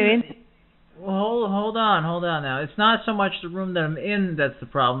room are you in? Well, hold on now. It's not so much the room that I'm in that's the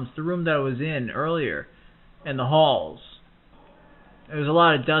problem. It's the room that I was in earlier, in the halls. there was a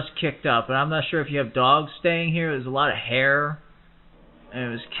lot of dust kicked up, and I'm not sure if you have dogs staying here. There's a lot of hair, and it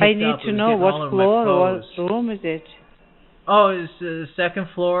was kicked up. I need to know what floor or what room is it? Oh, it's the second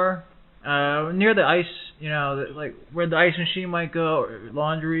floor, near the ice, like where the ice machine might go, or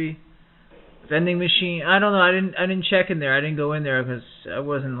laundry, vending machine. I don't know. I didn't check in there. I didn't go in there because I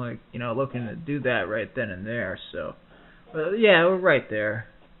wasn't looking to do that right then and there. So, but yeah, we're right there.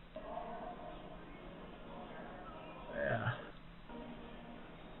 Yeah.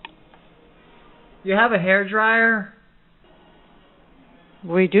 You have a hairdryer?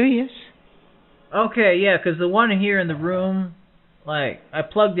 We do, yes. Okay, yeah, because the one here in the room, I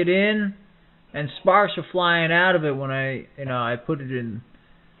plugged it in, and sparks were flying out of it when I put it in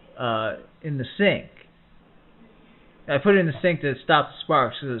the sink. I put it in the sink to stop the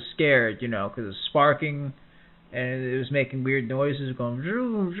sparks because I was scared, because it was sparking, and it was making weird noises, going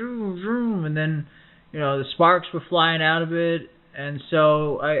zoom, zoom, zoom, and then, the sparks were flying out of it, and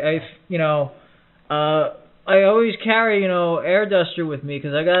so I always carry, air duster with me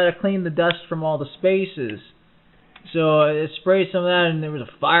because I gotta clean the dust from all the spaces. So I sprayed some of that, and there was a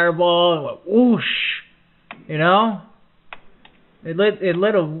fireball, and it went whoosh. It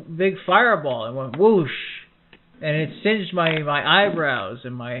lit a big fireball, and went whoosh, and it singed my eyebrows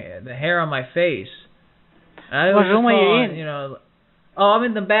and the hair on my face. What room are you in? I'm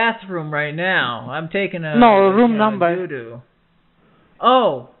in the bathroom right now. I'm taking a room number. Doo-doo.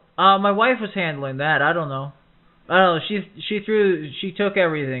 Oh. My wife was handling that. I don't know. She took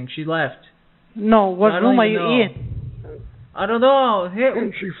everything. She left. No, what room are you in? I don't know.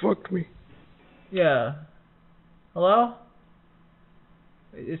 And she fucked me. Yeah. Hello?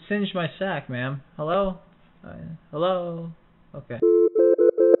 It singed my sack, ma'am. Hello? Hello? Okay.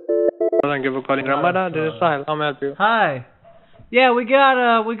 Thank you for calling Ramada. This is Sahil. How may I help you? Hi. Yeah, we got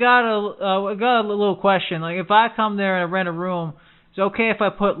a little question. Like, if I come there and I rent a room, it's okay if I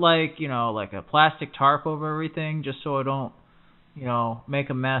put like a plastic tarp over everything, just so I don't, make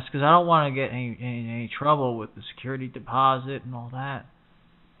a mess, because I don't want to get any trouble with the security deposit and all that.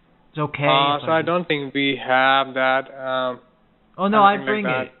 It's okay. So I don't think we have that. Oh no, I'd bring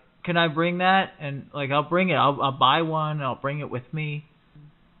it. Can I bring that? And I'll bring it. I'll buy one. I'll bring it with me.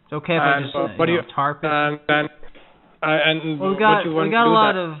 It's okay if I just tarp it. And then we got a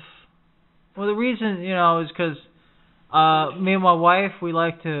lot of. Well, the reason is because. Me and my wife, we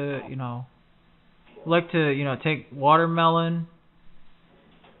like to take watermelon,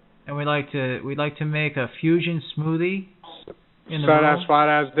 and we like to make a fusion smoothie in the room. As far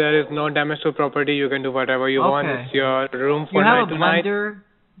as there is no damage to property, you can do whatever you want. It's your room for night to night. Do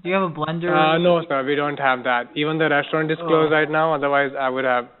you have a blender? No, sir, we don't have that. Even the restaurant is closed right now. Otherwise, I would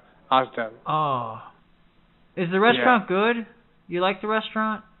have asked them. Oh, is the restaurant good? You like the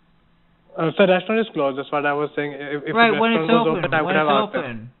restaurant? So the restaurant is closed. That's what I was saying. If right, the when it's open. I would have asked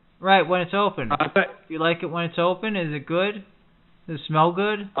them. Right, when it's open. You like it when it's open? Is it good? Does it smell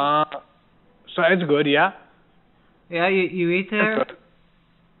good? So it's good, yeah. Yeah, you eat there? It's good.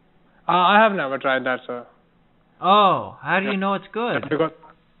 I have never tried that, sir. Oh, how do you know it's good? Because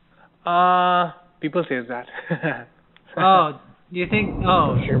people say that. Oh, do you think?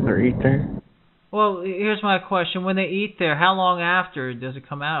 Oh, sure they eat there. Well, here's my question: when they eat there, how long after does it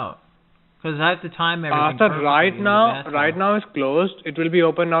come out? Because I have to time everything. So right now it's closed. It will be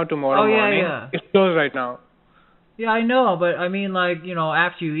open now tomorrow morning. Yeah. It's closed right now. Yeah, I know, but I mean,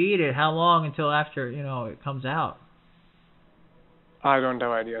 after you eat it, how long until after it comes out? I don't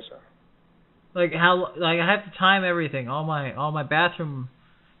have idea, sir. I have to time everything, all my bathroom,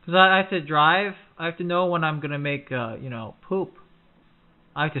 because I have to drive. I have to know when I'm gonna make poop.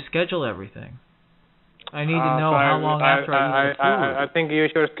 I have to schedule everything. I need to know how long after I eat the food. I think you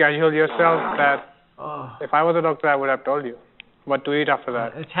should schedule yourself that. If I was a doctor, I would have told you what to eat after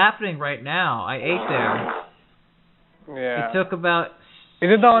that. It's happening right now. I ate there. Yeah. It took about.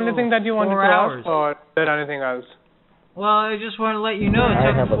 Is it the only thing that you wanted to hours. ask, or is there anything else? Well, I just want to let you know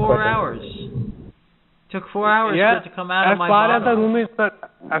it took 4 hours. It took 4 hours for it to come out of my bottle.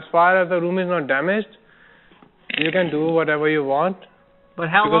 As far as the room is not damaged, you can do whatever you want. But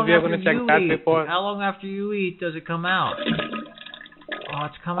how long after you eat does it come out? Oh,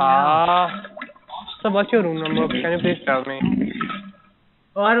 it's coming out. So what's your room number? Can you please tell me?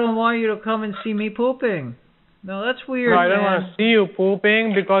 Oh, I don't want you to come and see me pooping. No, that's weird. No, I don't want to see you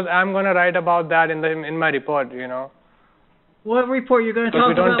pooping because I'm gonna write about that in my report. What report? You're gonna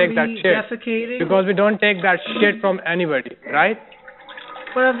talk about me defecating? Because we don't take that shit from anybody, right?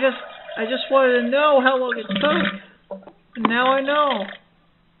 But I just wanted to know how long it took. And now I know.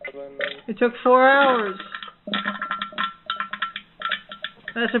 It took 4 hours.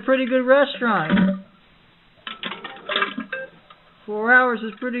 That's a pretty good restaurant. 4 hours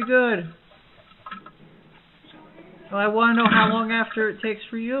is pretty good. Well, I want to know how long after it takes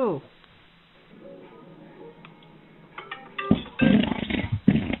for you.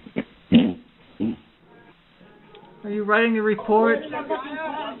 Are you writing a report? You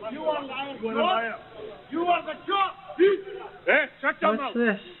are the job. Shut your mouth. What's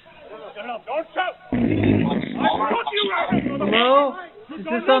this? Don't shout. Hello? Is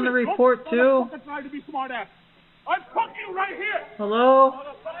this on the report too? Try to be smart ass. I'm fucking you right here. Hello?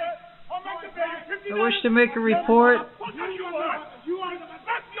 I wish to make a report.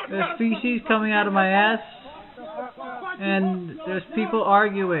 There's feces coming out of my ass. And there's people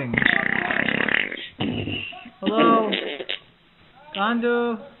arguing. Hello?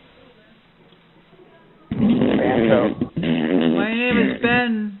 Gondo? My name is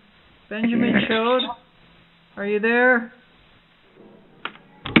Ben. BenJammin Chode. Are you there?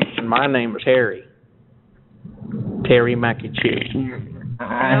 My name is Harry. Terry Mackey Cheese.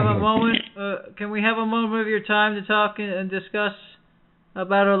 Can we have a moment of your time to talk and discuss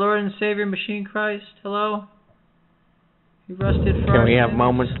about our Lord and Savior, Machine Christ? Hello? You rusted for Can we have a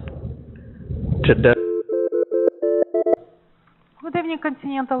moment to do? Good evening,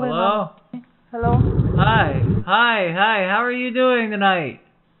 Continental. Hello? Hello? Hi. How are you doing tonight?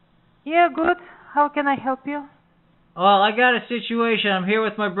 Yeah, good. How can I help you? Well, I got a situation. I'm here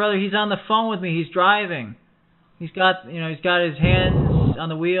with my brother. He's on the phone with me. He's driving. He's got his hands on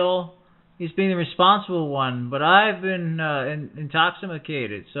the wheel. He's being the responsible one, but I've been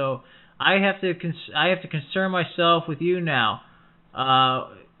intoxicated, so I have to concern myself with you now.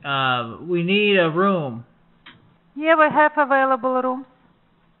 We need a room. Yeah, we have available room.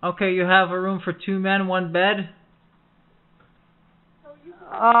 Okay, you have a room for 2 men, 1 bed?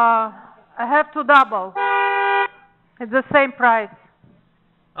 I have to double. It's the same price.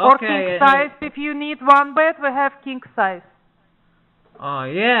 Okay. Or king size. If you need 1 bed, we have king size. Oh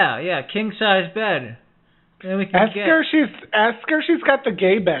yeah, king size bed. Then we can ask her she's got the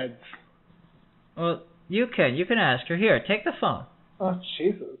gay beds. Well, you can ask her. Here, take the phone. Oh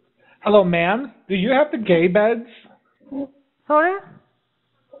Jesus. Hello, ma'am. Do you have the gay beds? Sorry?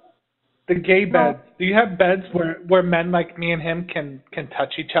 The gay beds. Do you have beds where men like me and him can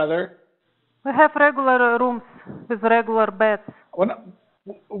touch each other? We have regular rooms with regular beds.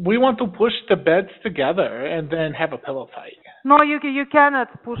 We want to push the beds together and then have a pillow fight. No, you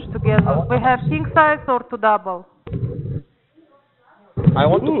cannot push together. We have king size or to double. I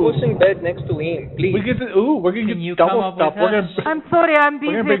want to push in bed next to him, please. We're gonna get double stuff. I'm sorry, I'm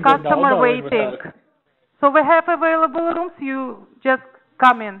busy. Customer waiting. So we have available rooms. You just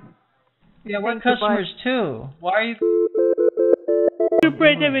come in. Yeah, we're customers too. Why are you? How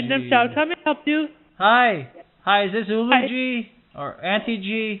may I help you? Hi, is this Ulu G or Auntie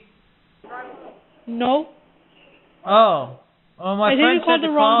G? No. Oh, my friend said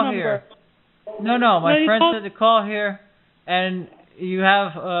to call here. No, my friend said to call here, and you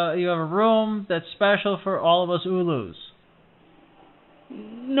have a room that's special for all of us Ulus.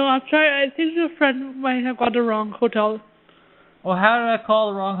 No, I'm sorry. I think your friend might have got the wrong hotel. Well, how did I call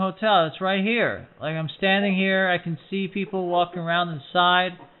the wrong hotel? It's right here. Like, I'm standing here. I can see people walking around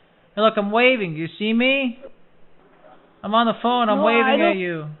inside. Hey, look, I'm waving. Do you see me? I'm on the phone. I'm waving at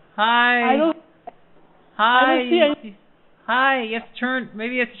you. Hi. Hi. Hi. You have to turn.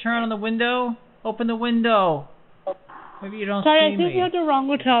 Maybe you have to turn on the window. Open the window. Maybe you don't see me. Sorry, I think you have the wrong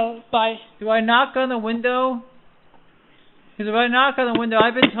hotel. Bye. Do I knock on the window? Because if I knock on the window,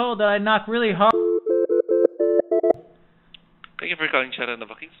 I've been told that I knock really hard. Thank you for calling Shadow and the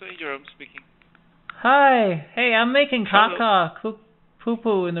Booking Suite. Jerome speaking. Hi. Hey, I'm making caca,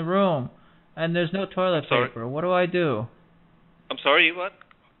 poo-poo in the room, and there's no toilet paper. What do I do? I'm sorry, what?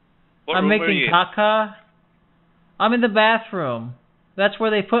 What I'm room are making you caca. I'm in the bathroom. That's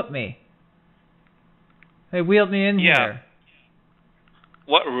where they put me. They wheeled me in here.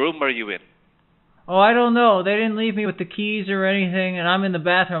 What room are you in? Oh, I don't know. They didn't leave me with the keys or anything, and I'm in the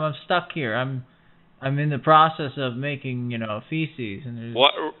bathroom. I'm stuck here. I'm in the process of making, feces. And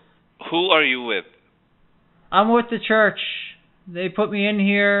who are you with? I'm with the church. They put me in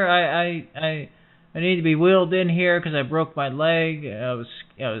here. I need to be wheeled in here because I broke my leg. I was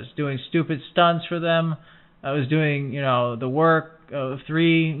doing stupid stunts for them. I was doing, the work of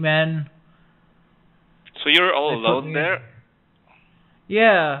 3 men. So you're all alone there?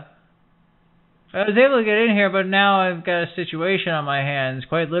 Yeah. I was able to get in here, but now I've got a situation on my hands.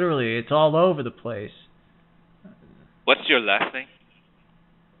 Quite literally, it's all over the place. What's your last name?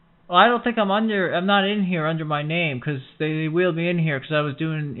 Well, I don't think I'm not in here under my name because they wheeled me in here because I was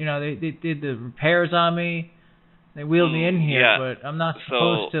doing, they did the repairs on me. They wheeled me in here, but I'm not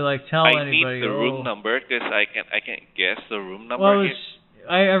supposed to like tell anybody. I need the room number because I can guess the room number. Well,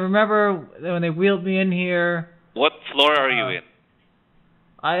 I remember when they wheeled me in here. What floor are you in?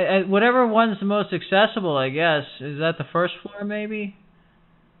 I whatever one's the most accessible, I guess. Is that the first floor, maybe?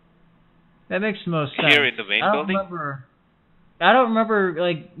 That makes the most sense. Here in the main building? I don't remember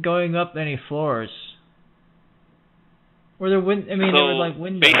like going up any floors. Were there there were like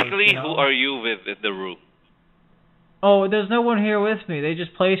windows. Basically, who are you with in the room? Oh, there's no one here with me. They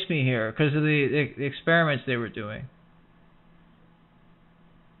just placed me here because of the experiments they were doing.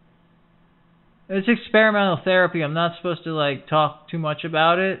 It's experimental therapy. I'm not supposed to like talk too much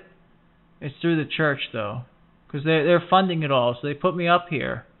about it. It's through the church though, because they're funding it all. So they put me up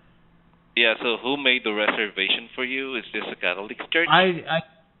here. Yeah. So who made the reservation for you? Is this a Catholic church?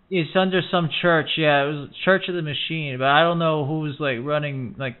 It's under some church. Yeah, it was Church of the Machine, but I don't know who's like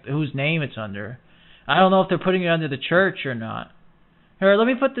running, like whose name it's under. I don't know if they're putting it under the church or not. Here, let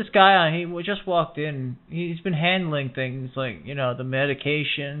me put this guy on. He just walked in. He's been handling things like the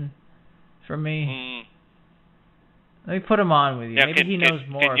medication for me. Let me put him on with you. Yeah, maybe he knows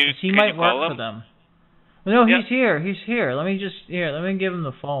more. Cause he might work for them. Well, no, he's here. He's here. Let me give him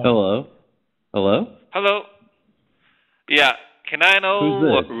the phone. Hello? Hello? Yeah. Can I know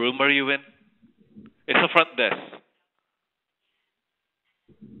what room are you in? It's the front desk.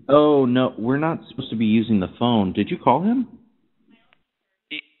 Oh, no. We're not supposed to be using the phone. Did you call him?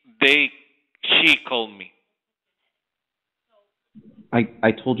 She called me.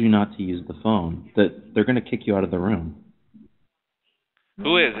 I told you not to use the phone. That they're going to kick you out of the room.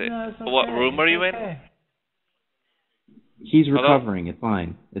 Who is it? No, okay. What room are you in? He's recovering. It's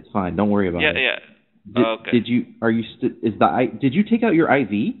fine. It's fine. Don't worry about it. Yeah. Okay. Did you take out your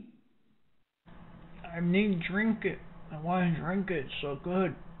IV? I need to drink it. I want to drink it. It's so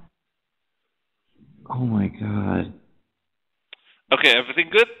good. Oh my god. Okay,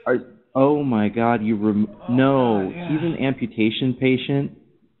 everything good? Oh my god, no, god, yeah. He's an amputation patient,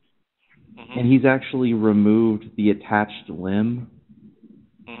 and he's actually removed the attached limb.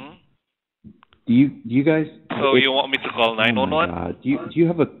 Do you guys? So you want me to call 911? Oh my god. Do you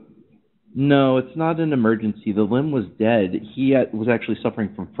have a? No, it's not an emergency. The limb was dead. He was actually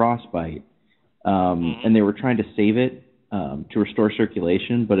suffering from frostbite, and they were trying to save it to restore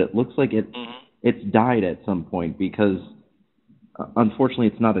circulation, but it looks like it's died at some point because. Unfortunately,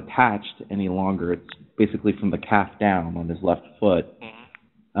 it's not attached any longer. It's basically from the calf down on his left foot.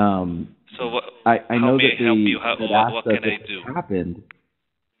 So what? I know that help you? what can I do? Happened.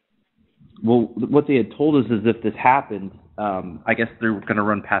 Well, what they had told us is if this happened, I guess they're going to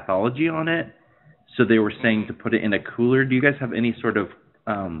run pathology on it. So they were saying to put it in a cooler. Do you guys have any sort of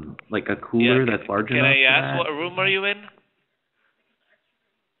like a cooler that's large enough? Can I ask what room are you in?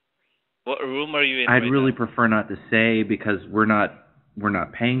 What room are you in? I'd really prefer not to say because we're not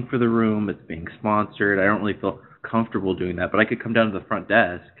paying for the room. It's being sponsored. I don't really feel comfortable doing that, but I could come down to the front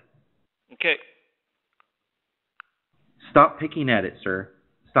desk. Okay. Stop picking at it, sir.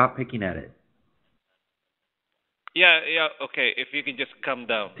 Stop picking at it. Yeah, okay. If you can just come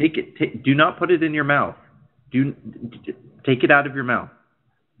down. Take it. Do not put it in your mouth. Take it out of your mouth.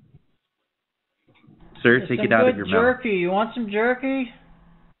 Sir, take it out of your mouth. Jerky. You want some jerky?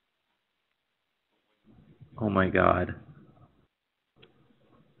 Oh my god.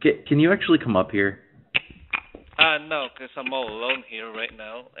 Can you actually come up here? No, because I'm all alone here right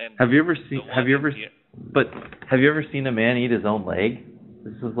now. And have you ever seen a man eat his own leg?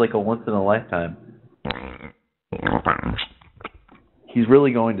 This is like a once in a lifetime. He's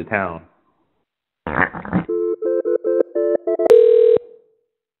really going to town.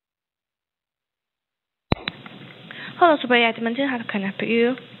 Hello, Sebastian. How can I help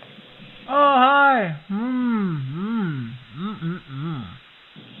you? Oh, hi.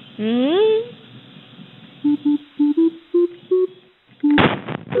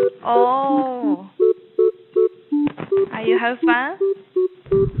 Oh. Are you having fun?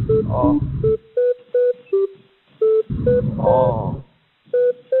 Oh.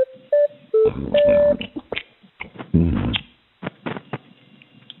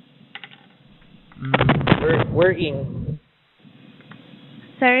 We're eating.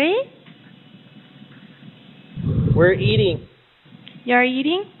 Sorry? We're eating. You're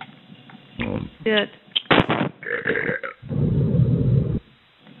eating? Good.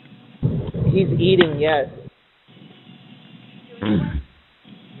 He's eating, yes.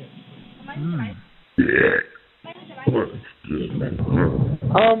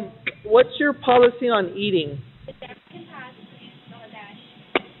 What's your policy on eating?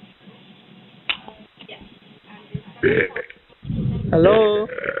 Hello?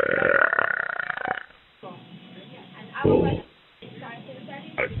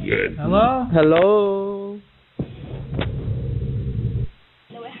 Hello? Hello?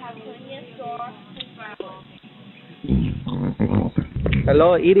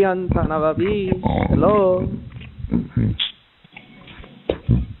 Hello, Irian Tanababi. Hello?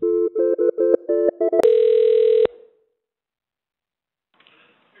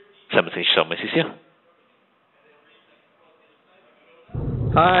 Something show Mrs. here.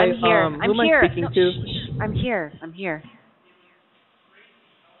 Hi, I'm here. who I'm am I here. speaking No, to? shh. I'm here.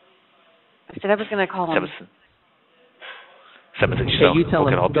 I said I was going to call him. Something Okay, show. you tell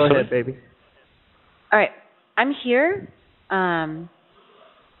him. Go ahead, baby. All right. I'm here, and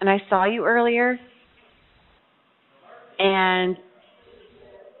I saw you earlier, and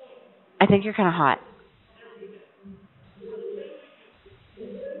I think you're kind of hot.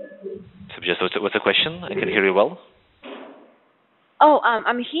 So just what's the question? I can hear you well. Oh,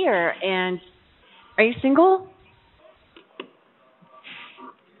 I'm here, and are you single?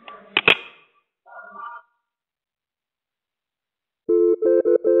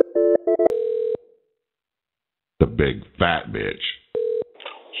 The big fat bitch.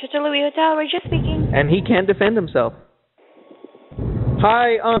 Chateau Louis Hotel, Rachel speaking. And he can't defend himself.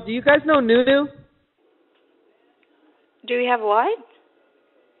 Hi, do you guys know Nunu? Do we have what?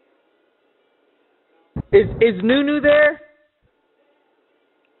 Is Nunu there?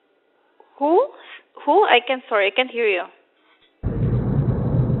 Who? Sorry, I can't hear you.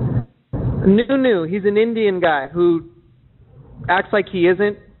 Nunu, he's an Indian guy who acts like he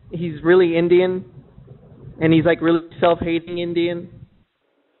isn't. He's really Indian. And he's like really self-hating Indian.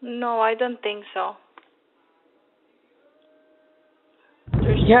 No, I don't think so.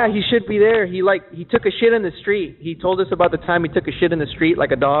 Yeah, he should be there. He took a shit in the street. He told us about the time he took a shit in the street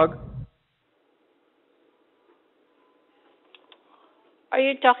like a dog. Are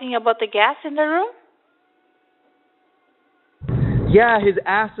you talking about the gas in the room? Yeah, his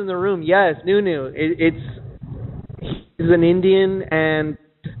ass in the room. Yes, Nunu. He's an Indian and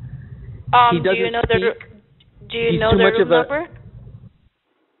he doesn't do you know the room number?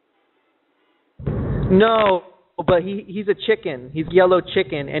 No, but he's a chicken. He's yellow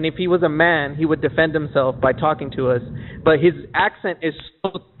chicken, and if he was a man, he would defend himself by talking to us. But his accent is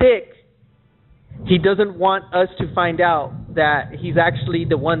so thick, he doesn't want us to find out that he's actually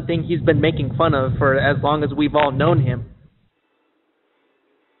the one thing he's been making fun of for as long as we've all known him.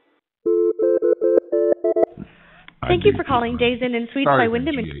 Thank you for calling Days Inn and Suites by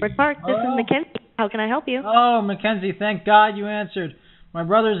Wyndham in Fort Park. This is Mackenzie. How can I help you? Oh, Mackenzie, thank God you answered. My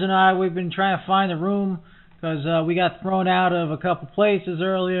brothers and I, we've been trying to find a room because we got thrown out of a couple places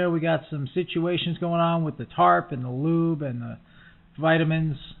earlier. We got some situations going on with the tarp and the lube and the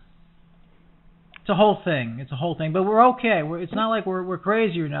vitamins. It's a whole thing. But we're okay. It's not like we're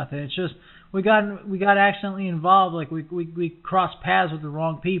crazy or nothing. It's just we got accidentally involved. Like we crossed paths with the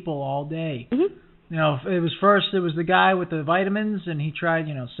wrong people all day. Mm-hmm. You know, it was the guy with the vitamins, and he tried,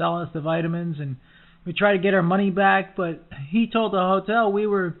 selling us the vitamins, and we tried to get our money back, but he told the hotel we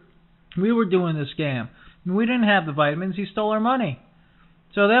were doing the scam. And we didn't have the vitamins. He stole our money.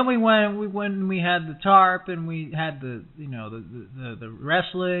 So then we went and we had the tarp, and we had the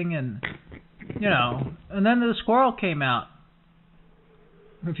wrestling, and and then the squirrel came out.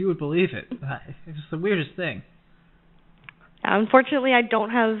 If you would believe it. It's the weirdest thing. Unfortunately, I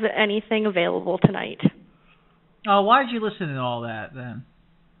don't have anything available tonight. Oh, why did you listen to all that then?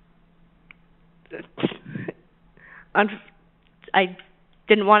 I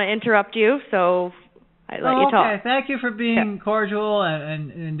didn't want to interrupt you, so I let you talk. Okay, thank you for being cordial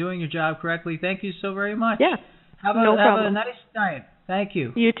and doing your job correctly. Thank you so very much. Yeah, Have no a problem. nice night. Thank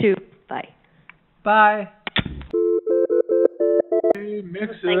you. You too. Bye. Bye.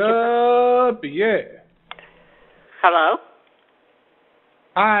 Mix it up, yeah. Hello?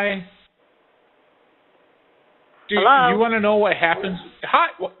 Hi. Hello? You want to know what happens? Hi.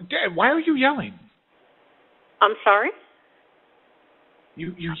 Dad, why are you yelling? I'm sorry?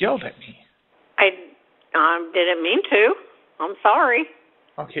 You yelled at me. I didn't mean to. I'm sorry.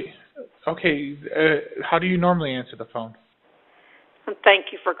 Okay. How do you normally answer the phone? Thank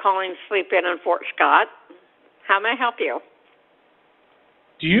you for calling Sleep In Fort Scott. How may I help you?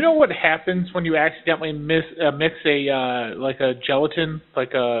 Do you know what happens when you accidentally mix a like a gelatin,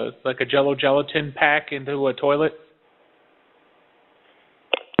 like a Jello gelatin pack into a toilet?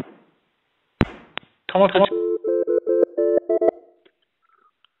 Come on.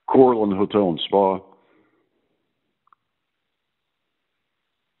 Cortland Hotel and Spa.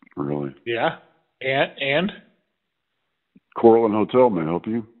 Really? Yeah. And? Cortland Hotel, may I help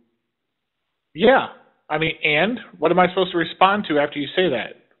you? Yeah. I mean, and? What am I supposed to respond to after you say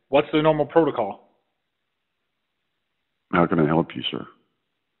that? What's the normal protocol? How can I help you, sir?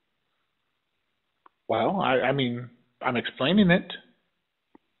 Well, I mean, I'm explaining it.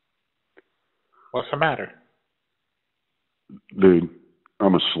 What's the matter? Dude,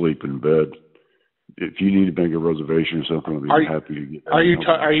 I'm asleep in bed. If you need to make a reservation or something, I'll be happy to get that. Are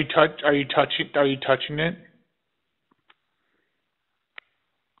you touching it?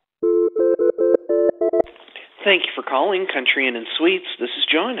 Thank you for calling Country Inn and Suites. This is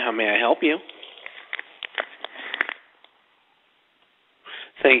John. How may I help you?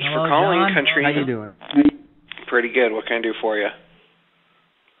 Thank you for calling John. Country Inn. How you doing? Pretty good. What can I do for you?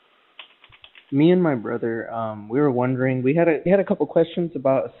 Me and my brother, we were wondering. We had a couple questions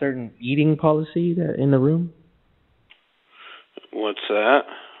about a certain eating policy that in the room. What's that?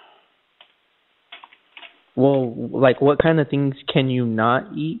 Well, like what kind of things can you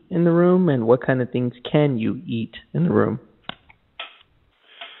not eat in the room, and what kind of things can you eat in the room?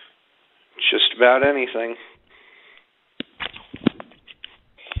 Just about anything.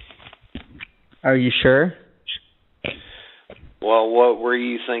 Are you sure? Well, what were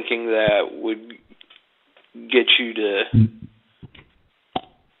you thinking that would get you to...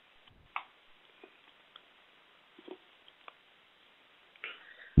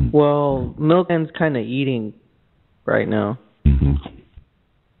 Well, Milkman's kind of eating right now.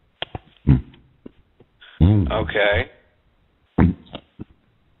 Okay.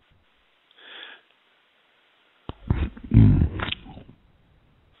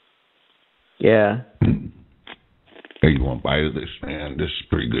 Yeah. Hey, you want to bite of this, man? This is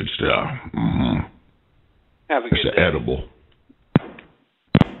pretty good stuff. Mm-hmm. Have a good day. It's edible.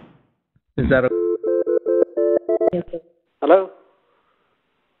 Is that Hello?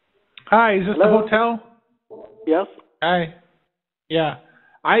 Hi, is this Hello? the hotel? Yes? Hi. Yeah.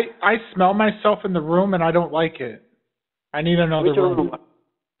 I smell myself in the room and I don't like it. I need another Which room. room?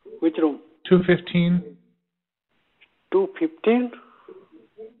 Which room? 215. 215?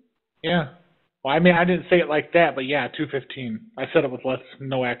 Yeah. Well, I mean, I didn't say it like that, but yeah, 215. I said it with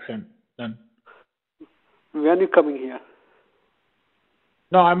no accent then. When are you coming here?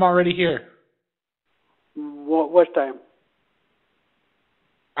 No, I'm already here. What time?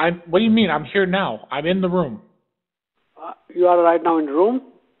 What do you mean? I'm here now. I'm in the room. You are right now in the room?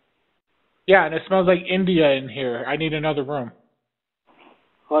 Yeah, and it smells like India in here. I need another room.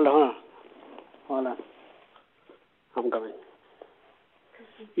 Hold on. I'm coming.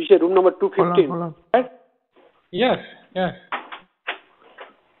 You said room number 215. Hold on. Right? Yes.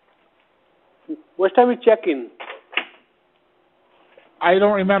 What time you check in? I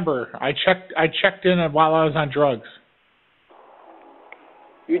don't remember. I checked in while I was on drugs.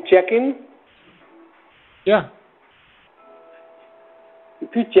 You check in? Yeah. If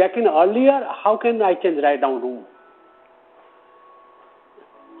you check in earlier, how can I change write down room?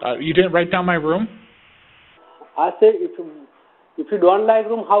 You didn't write down my room? I say if you don't like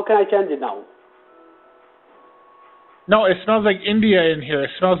room, how can I change it now? No, it smells like India in here.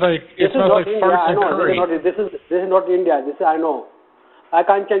 It smells like India. farts I and know. curry. This is not India. I know. I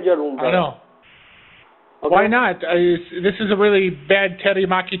can't change your room. I know. Okay. Why not? This is a really bad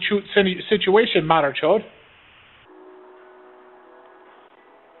teriyaki chut situation, Matter Chode.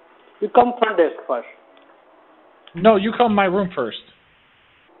 You come front desk first. No, you come my room first.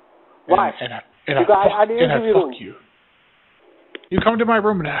 Why? Because I didn't give you room. You. You come to my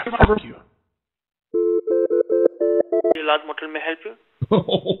room and I fuck you. Large motel may help you?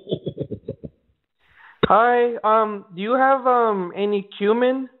 Hi, do you have any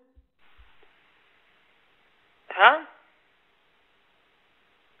cumin? Huh?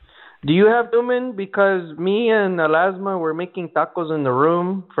 Do you have cumin? Because me and Elasma were making tacos in the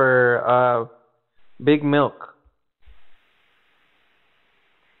room for Big Milk.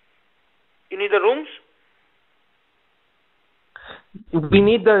 You need the rooms? We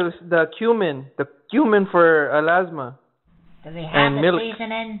need the cumin for Elasma. Do they have the milk.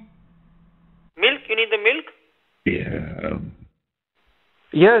 seasoning? Milk? You need the milk? Yeah.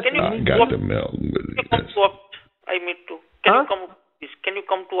 Yes. I got the milk. I need to. Can you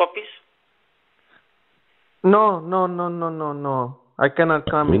come to office? No. I cannot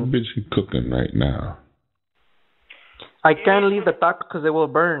come We're in. busy cooking right now. I can't leave the taco because it will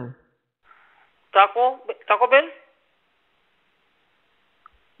burn. Taco Bell?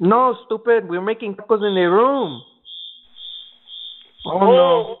 No, stupid. We're making tacos in the room. Oh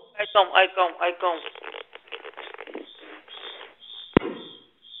no. I come.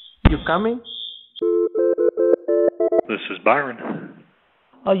 You coming? This is Byron.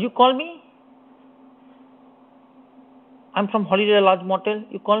 You call me? I'm from Holiday Lodge Motel.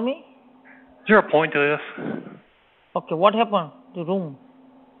 You call me? Is there a point to this? Okay, what happened? The room.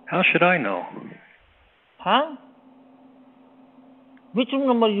 How should I know? Huh? Which room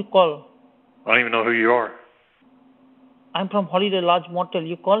number you call? I don't even know who you are. I'm from Holiday Lodge Motel.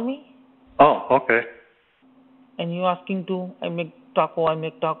 You call me? Oh, okay. And you asking to, I make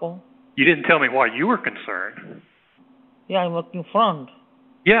taco. You didn't tell me why you were concerned. Yeah, I'm working front.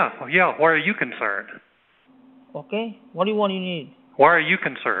 Yeah, why are you concerned? Okay, what do you want you need? Why are you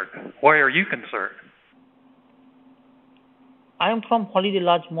concerned? I am from Holiday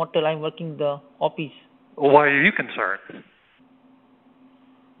Lodge Motel. I'm working the office. Why are you concerned?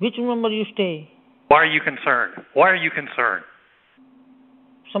 Which room number you stay? Why are you concerned?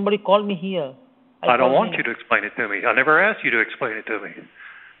 Somebody called me here. I don't want you to explain it to me. I never asked you to explain it to me.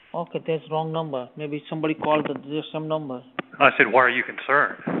 Okay, that's wrong number. Maybe somebody called there's some number. I said, why are you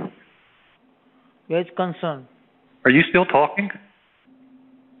concerned? Yeah, it's concerned. Are you still talking?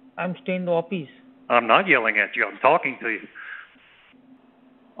 I'm staying in the office. I'm not yelling at you. I'm talking to you.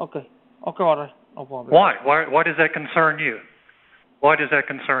 Okay, all right. No problem. Why? Why does that concern you?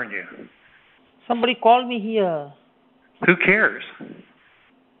 Somebody called me here. Who cares?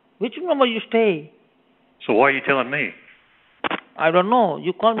 Which number you stay? So why are you telling me? I don't know.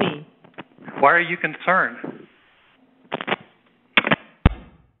 You call me. Why are you concerned?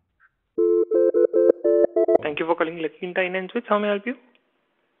 Thank you for calling Lucky in Dine and Switch. How may I help you?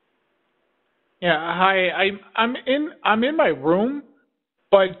 Yeah, hi. I'm in my room,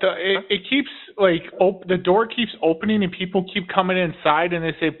 but it keeps the door keeps opening and people keep coming inside and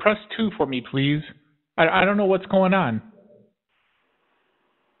they say press 2 for me, please. I don't know what's going on.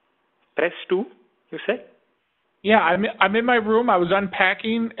 Press 2, you said? Yeah, I'm in my room. I was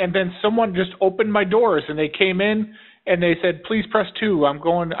unpacking and then someone just opened my doors and they came in and they said please press 2. I'm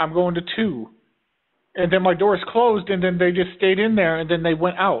going to 2. And then my doors closed and then they just stayed in there and then they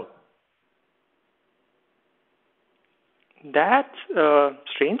went out. That's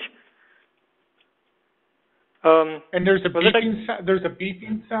strange. And there's a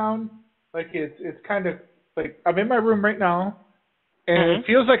beeping sound. Like it's kind of like I'm in my room right now, and it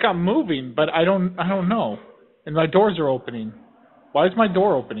feels like I'm moving, but I don't know. And my doors are opening. Why is my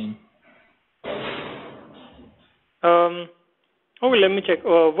door opening? Let me check.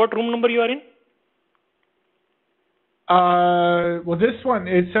 What room number you are in? Well, this one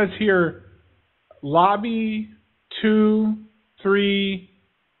it says here, lobby 2, 3,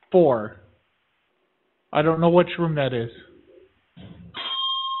 4. I don't know which room that is.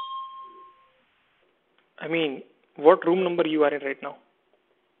 I mean, what room number you are in right now?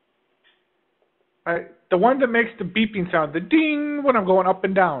 The one that makes the beeping sound, the ding, when I'm going up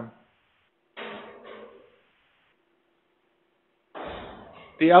and down.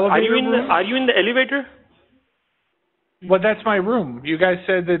 The elevator room? Are you in the elevator? Well, that's my room. You guys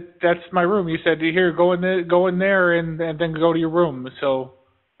said that's my room. You said, here, go in there and then go to your room. So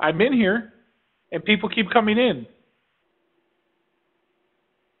I'm in here, and people keep coming in.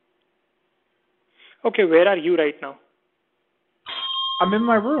 Okay, where are you right now? I'm in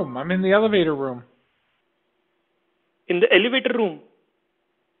my room. I'm in the elevator room. In the elevator room?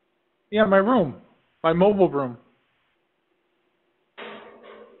 Yeah, my room. My mobile room.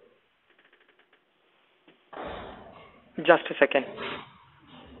 Just a second.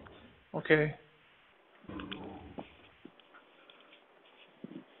 Okay.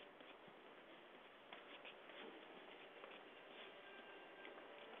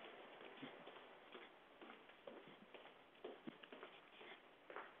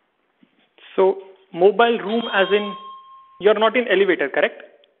 So, mobile room as in, you're not in elevator, correct?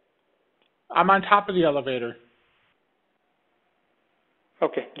 I'm on top of the elevator.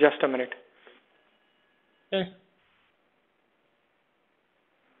 Okay, just a minute. Okay.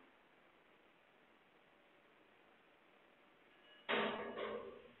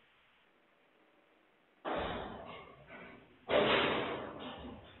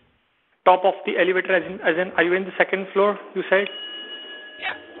 Top of the elevator as in, are you in the second floor, you said?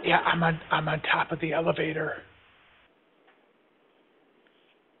 Yeah, I'm on top of the elevator.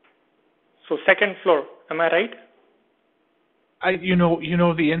 So second floor, am I right? You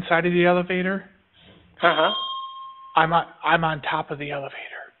know the inside of the elevator? Uh-huh. I'm on top of the elevator.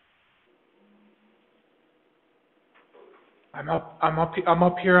 I'm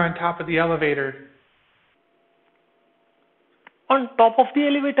up here on top of the elevator. On top of the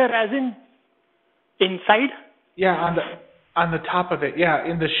elevator as in inside? Yeah, on the top of it. Yeah,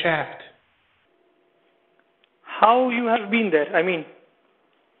 in the shaft. How you have been there? I mean,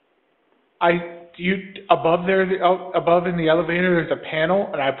 above there, above in the elevator, there's a panel,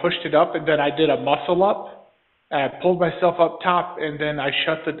 and I pushed it up, and then I did a muscle up, and I pulled myself up top, and then I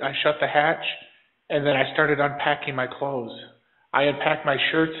shut the hatch, and then I started unpacking my clothes. I unpacked my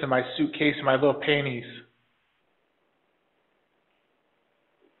shirts and my suitcase and my little panties.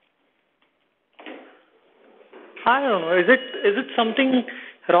 I don't know. Is it something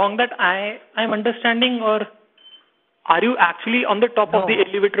wrong that I'm understanding, or are you actually on the top of the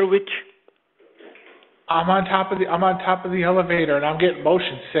elevator? Which I'm on top of the elevator, and I'm getting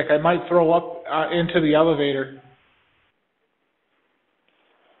motion sick. I might throw up into the elevator.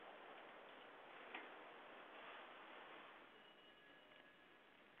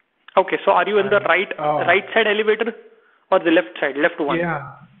 Okay, so are you in the right side elevator or the left side, left one?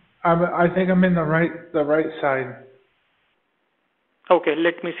 Yeah, I think I'm in the right side. Okay,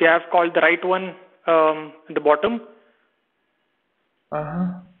 let me see. I've called the right one at the bottom.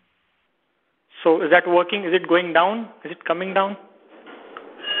 So is that working? Is it going down? Is it coming down?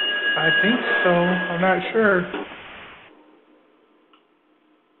 I think so. I'm not sure.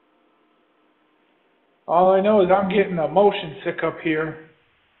 All I know is I'm getting a motion sick up here.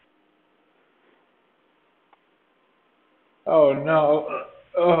 Oh no.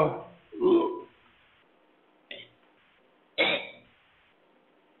 Oh.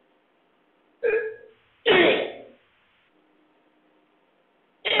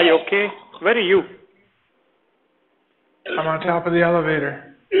 Are you okay? Where are you? I'm on top of the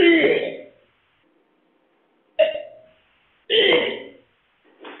elevator.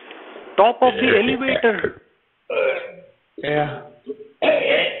 Top of the elevator? Yeah.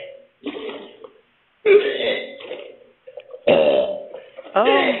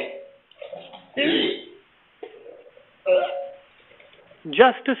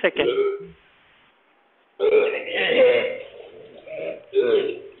 Just a second.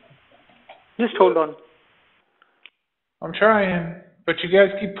 Just hold on. I'm trying, but you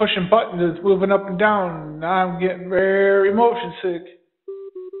guys keep pushing buttons. It's moving up and down. Now I'm getting very motion sick.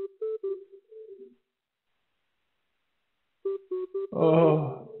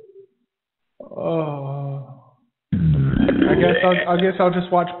 Oh. I guess I'll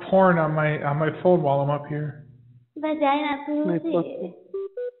just watch porn on my phone while I'm up here. Vagina pussy.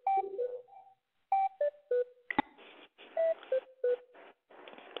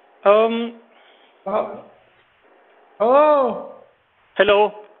 Hello.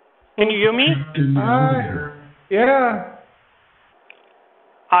 Hello. Can you hear me? Hi. Yeah.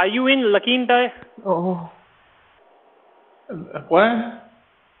 Are you in La Quinta? What?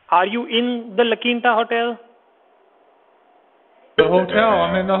 Are you in the La Quinta hotel? The hotel.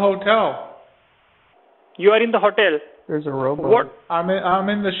 I'm in the hotel. You are in the hotel. There's a robot. What? I'm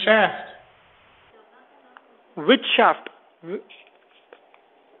in the shaft. Which shaft?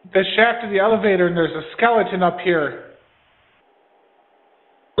 The shaft of the elevator, and there's a skeleton up here.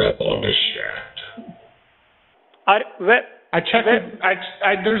 Rep on the shaft. I checked it.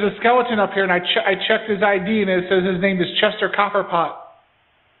 There's a skeleton up here, and I checked his ID, and it says his name is Chester Copperpot.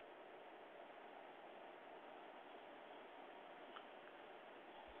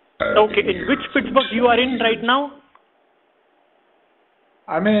 Okay, in which Pittsburgh you are in right now?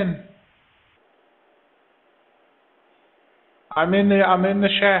 I'm in the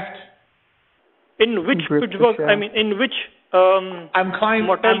shaft. In which Pittsburgh? I mean, in which I'm climbing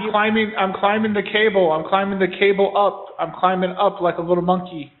the cable. I'm climbing the cable up. I'm climbing up like a little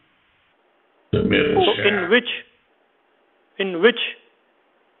monkey. So in which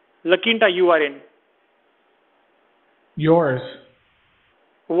La Quinta you are in? Yours.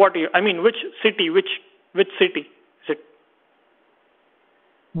 What you? I mean, which city? Which city is it?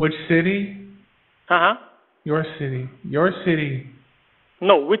 Which city? Your city. Your city.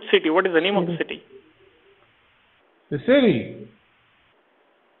 No, which city? What is the name of the city? The city.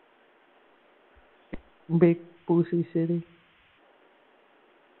 Big Pussy City.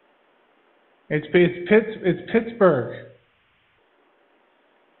 It's Pittsburgh.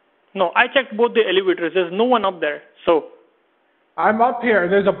 No, I checked both the elevators. There's no one up there. So I'm up here.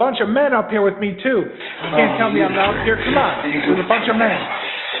 There's a bunch of men up here with me too. You can't tell me I'm not up here. Come on. There's a bunch of men.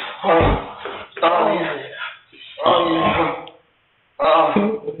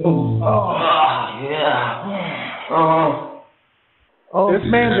 This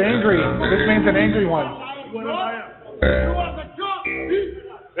man's angry. This man's an angry one.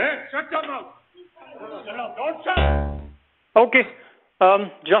 Shut your mouth. Don't shout. Okay.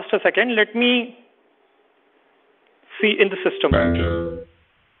 Just a second. Let me see in the system.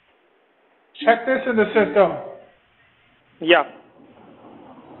 Check this in the system. Yeah.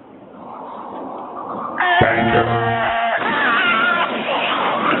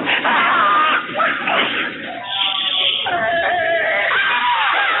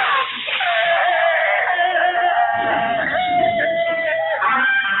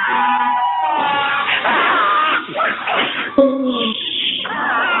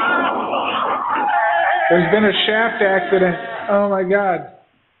 There's been a shaft accident. Oh my God.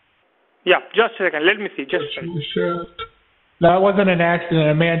 Yeah, just a second. Let me see. Just a second. That wasn't an accident.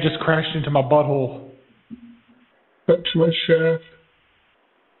 A man just crashed into my butthole. Touch my shaft.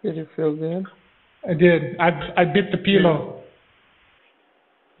 Did it feel good? I did. I bit the pillow.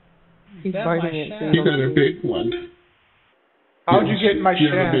 He's biting it. So You got a big one. How'd you get my You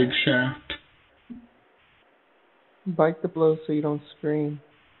shaft? have a big shaft. Bite the blow so you don't scream.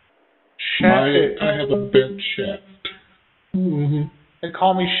 I have a bent shaft. Mm-hmm. They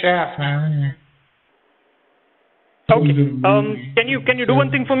call me Shaft. Okay. Can you do one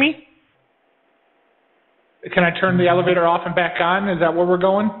thing for me? Can I turn the elevator off and back on? Is that where we're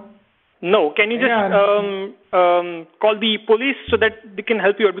going? No. Can you just call the police so that they can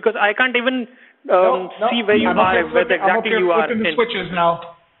help you out? Because I can't even see where you are, where exactly you are. I'm up here flipping the switches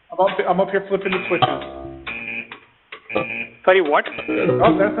now. I'm up here flipping the switches. Sorry, what?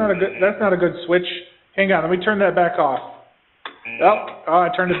 Oh, that's not a good switch. Hang on, let me turn that back off. Oh, I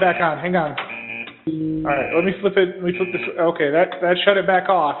turned it back on. Hang on. All right, let me flip it. Let me flip this. Okay, that shut it back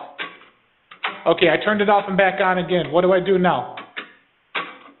off. Okay, I turned it off and back on again. What do I do now?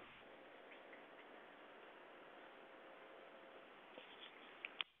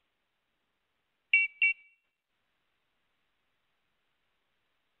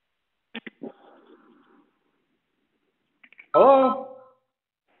 Hello?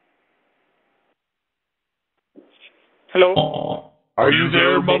 Hello? Are you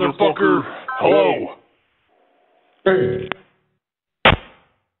there, motherfucker? Hello? Hey.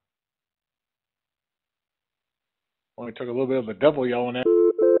 Only took a little bit of the devil yelling at.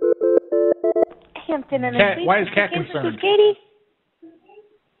 Hampton and Cat, why is Cat concerned? Katie?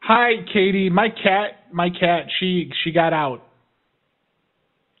 Hi, Katie. My cat, she got out.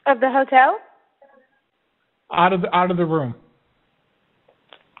 Of the hotel? Out of the room.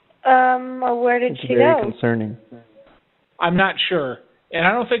 Where did she very go? Concerning. I'm not sure. And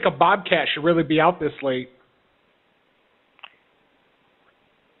I don't think a bobcat should really be out this late.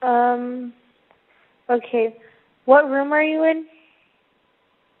 Okay. What room are you in?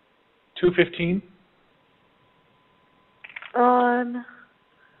 215. On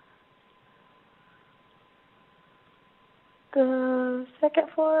the second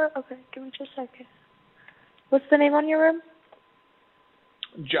floor? Okay, give me just a second. What's the name on your room?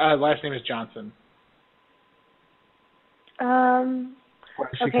 Last name is Johnson.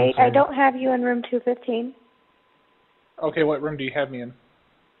 Okay, I don't have you in room 215. Okay, what room do you have me in?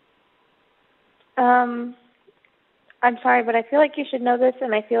 I'm sorry, but I feel like you should know this,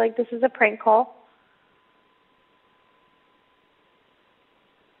 and I feel like this is a prank call.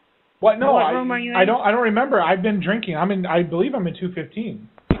 What? No, What room are you in? I don't remember. I've been drinking. I believe I'm in 215.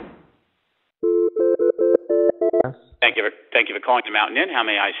 Thank you for calling the Mountain Inn. How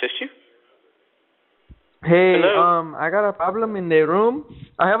may I assist you? Hey, Hello? I got a problem in the room.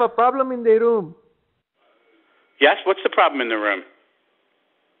 I have a problem in the room. Yes, what's the problem in the room?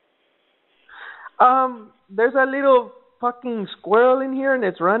 There's a little fucking squirrel in here and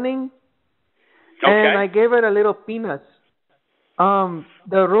it's running. Okay. And I gave it a little peanuts.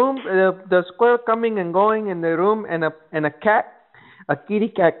 The squirrel coming and going in the room, and a cat, a kitty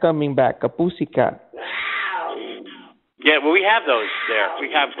cat coming back, a pussy cat. Yeah, well, we have those there.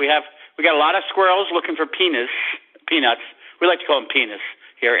 We got a lot of squirrels looking for peanuts. We like to call them penis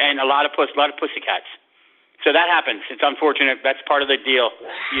here, and a lot of pussycats. So that happens. It's unfortunate. That's part of the deal.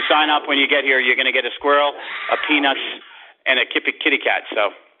 You sign up when you get here. You're going to get a squirrel, a peanuts, and a kitty cat.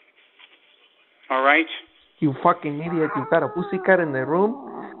 So, all right. You fucking idiot! You got a pussycat in the room.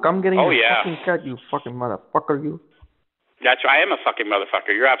 Come get in your fucking cat, you fucking motherfucker! You. That's right. I am a fucking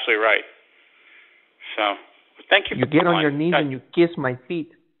motherfucker. You're absolutely right. So, thank you. You get on your knees and you kiss my feet.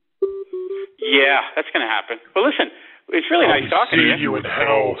 Yeah, that's going to happen. Well, listen, it's really nice talking to you. See you in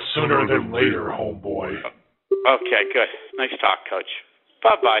hell sooner than later, homeboy. Okay, good. Nice talk, Coach.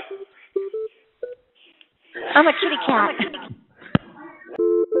 Bye-bye. I'm a kitty cat.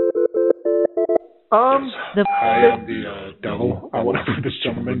 I am the devil. I want to bring this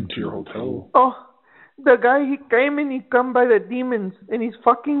gentleman to your hotel. Oh, the guy, he came and he come by the demons and he's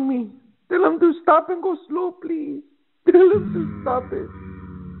fucking me. Tell him to stop and go slow, please. Tell him to stop it.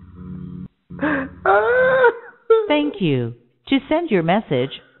 Thank you. To send your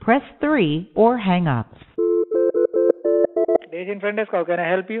message, press 3 or hang up. Agent Front Desk, how can I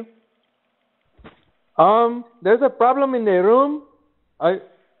help you? There's a problem in the room. I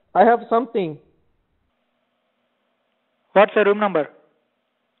have something. What's the room number?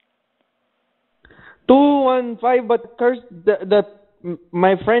 215. But curse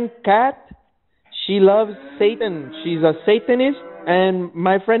my friend Kat, she loves Satan. She's a Satanist, and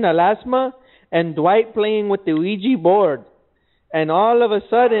my friend Alasma and Dwight playing with the Ouija board. And all of a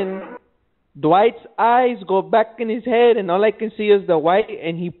sudden, Dwight's eyes go back in his head, and all I can see is the white,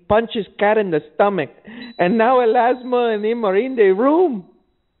 and he punches Cat in the stomach. And now Elasma and him are in the room,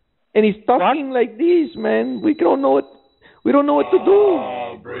 and he's talking like this, man. We don't know what to do.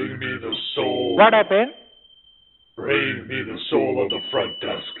 Bring me the soul. What happened? Bring me the soul of the front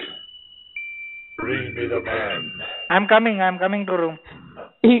desk. Bring me the man. I'm coming to room.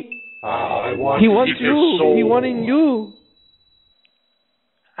 He wants you. Soul. He wanting you.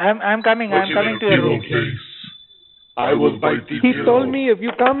 I'm coming to your room. I will bite the He told me if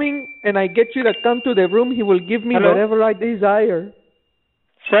you coming and I get you to come to the room, he will give me whatever I desire.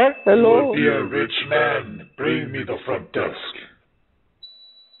 Sir? Hello? You will be a rich man. Bring me the front desk.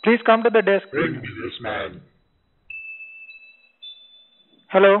 Please come to the desk. Bring me this man.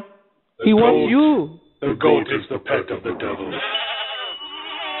 Hello? He wants you. The goat is the pet of the devil.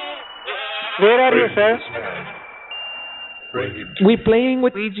 Where are you, sir? We playing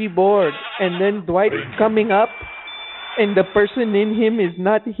with Ouija board, and then Dwight coming up, and the person in him is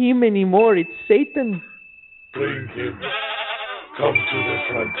not him anymore. It's Satan. Bring him. Come to the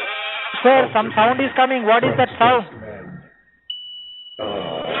front. Sir, some sound is coming. What is that sound?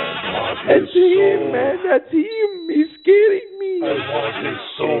 That's him, man. That's him. He's scaring me. I want his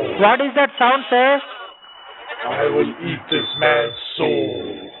soul. What is that sound, sir? I will eat this man's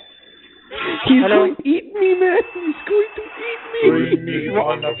soul. He's going to eat me, man. He's going to eat me. Bring me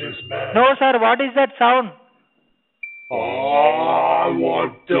one of his men. No, sir. What is that sound? I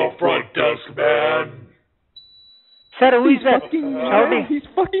want the front desk man. Sir, who is that? Shouting. He's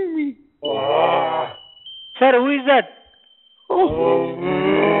fucking me. Sir, who is that?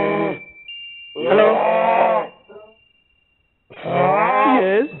 Hello?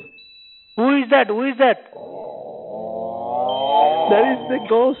 Yes? Who is that? That is the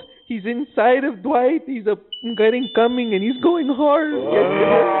ghost. He's inside of Dwight. He's getting coming and he's going hard.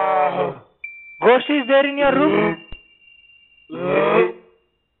 Ghost is there in your room?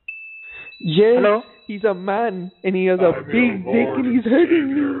 Yes. Hello? He's a man and he has a big dick and he's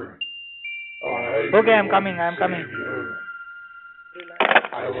hurting me. Okay, I'm coming.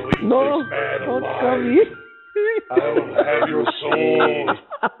 No, don't come here. I will have your soul.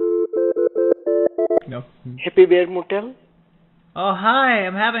 No. Happy Bear Motel? Oh, hi.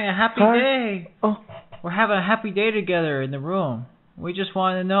 I'm having a happy day. Oh. We're having a happy day together in the room. We just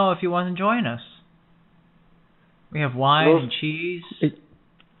wanted to know if you want to join us. We have wine and cheese.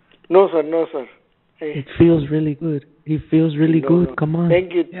 No, sir. Hey. It feels really good. He feels really good. No. Come on.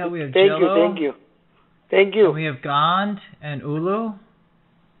 Thank you. Yeah, we have Thank Jello. you. And we have Gond and Ulu.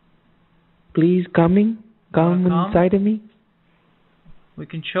 Please come inside of me. We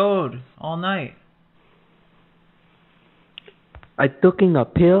can chode all night. I took in a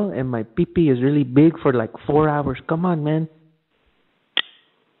pill and my pee-pee is really big for like 4 hours. Come on, man.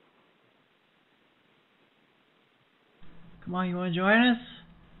 Come on, you want to join us?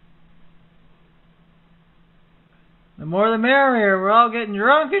 The more the merrier. We're all getting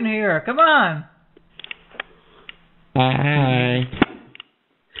drunk in here. Come on. Hi.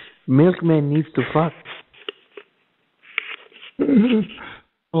 Milkman needs to fuck.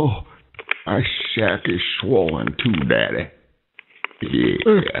 Oh, my shack is swollen too, Daddy.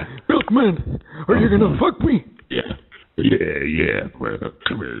 Yeah. Milkman, are you gonna fuck me? Yeah. Well,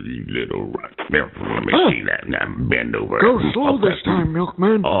 come here, you little rock. Let me see that. Now bend over. Go slow this time,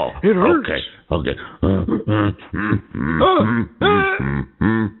 Milkman. Oh, it hurts. Okay.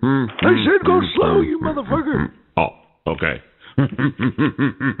 I said go slow, you motherfucker. Oh, okay.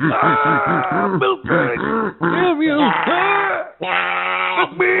 Milkman, damn you!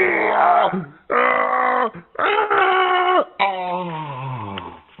 Fuck me!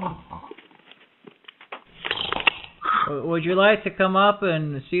 Would you like to come up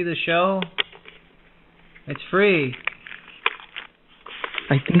and see the show? It's free.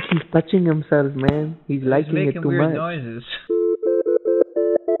 I think he's touching himself, man. He's liking it too weird much. Noises.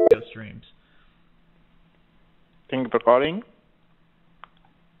 Streams. Thank you for calling.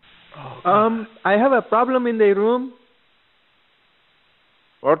 I have a problem in the room.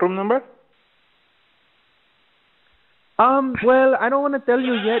 What room number? Well, I don't want to tell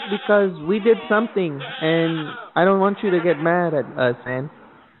you yet because we did something, and I don't want you to get mad at us, man.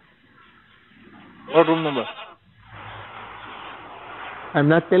 What room number? I'm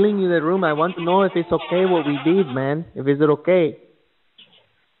not telling you the room. I want to know if it's okay what we did, man. Is it okay?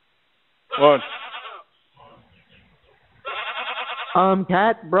 What?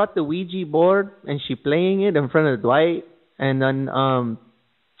 Kat brought the Ouija board, and she playing it in front of Dwight, and then,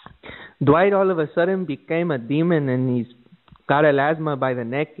 Dwight all of a sudden became a demon and he's got Elasma by the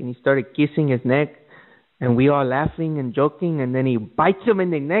neck and he started kissing his neck And we all laughing and joking, and then he bites him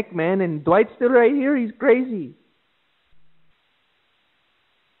in the neck, man, and Dwight's still right here. He's crazy.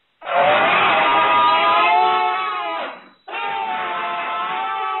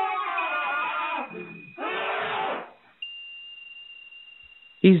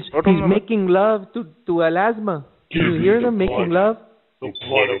 He's making love to Elasma. Can you hear them making love? The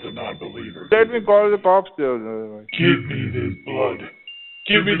blood of the non-believer. Let me call the cops there. Give me this blood.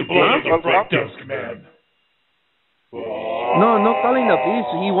 Give me the blood of the front desk man. No, no calling the police.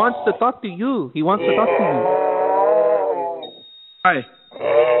 He wants to talk to you. He wants to talk to you. Hi.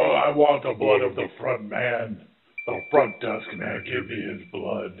 Oh, I want the blood of the front man. The front desk man, give me his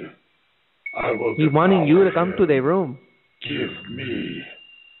blood. I will. He's wanting you to come to their room. Give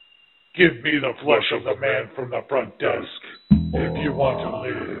me the flesh of the man from the front desk. If you want to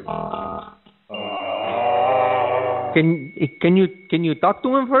live. Can you talk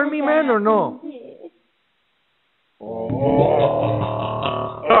to him for me, man, or no?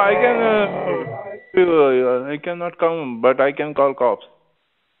 No, I cannot come, but I can call cops.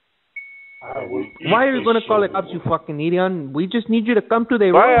 Why are you gonna call the cops, you fucking idiot? We just need you to come to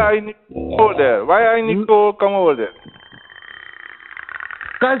their room. Why I need to go there? Why I need to come over there?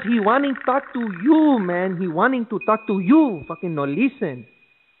 Because he wanting to talk to you, man. He wanting to talk to you. Fucking no listen.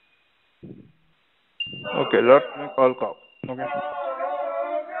 Okay, let me call cop. Okay.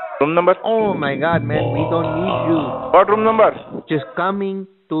 Room number? Oh my God, man. We don't need you. What room number? Just coming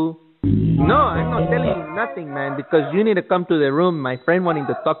to... No, I'm not telling you nothing, man. Because you need to come to the room. My friend wanting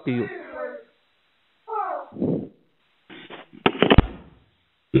to talk to you.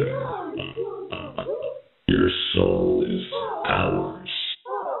 Your soul is ours.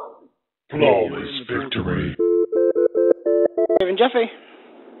 Flawless victory. Even Jeffy.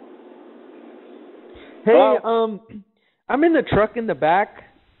 Hey, I'm in the truck in the back.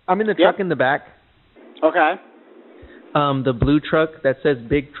 Truck in the back. Okay. The blue truck that says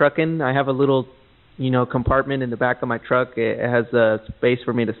Big Truckin'. I have a little, compartment in the back of my truck. It has space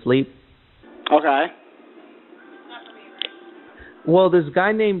for me to sleep. Okay. Well, this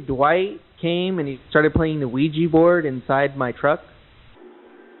guy named Dwight came and he started playing the Ouija board inside my truck.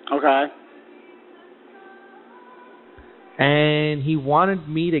 Okay. And he wanted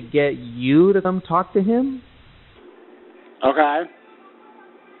me to get you to come talk to him. Okay.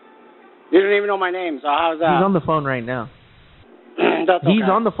 You don't even know my name, so how's that? He's on the phone right now. That's okay. He's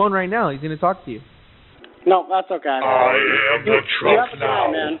on the phone right now. He's going to talk to you. No, that's okay. I am the truck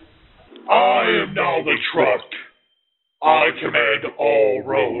now. Man. I am now the truck. I command all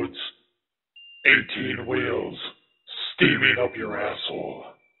roads. 18 wheels, steaming up your asshole.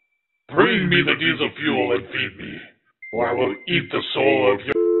 Bring me the diesel fuel and feed me, or I will eat the soul of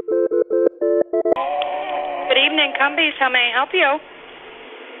your... Good evening, Cumbies. How may I help you?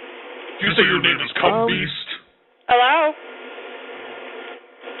 You say your name is Cumbeast? Hello?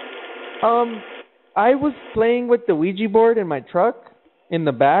 I was playing with the Ouija board in my truck in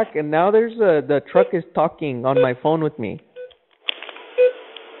the back, and now the truck is talking on my phone with me.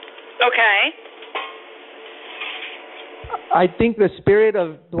 Okay. I think the spirit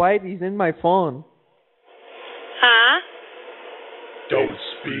of Dwight is in my phone. Huh? Don't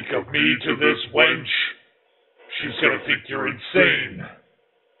speak of me to this wench. She's gonna think you're insane.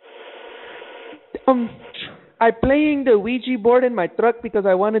 I'm playing the Ouija board in my truck because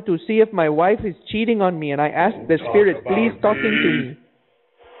I wanted to see if my wife is cheating on me, and I asked the spirit, please talking to me.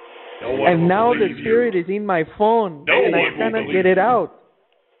 And now the spirit is in my phone, and I cannot get it out.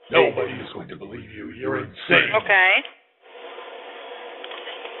 Nobody is going to believe you. You're insane. Okay.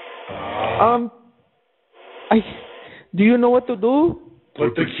 Do you know what to do?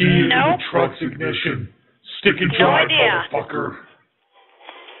 Put the key in the truck's ignition. Stick and drive, motherfucker.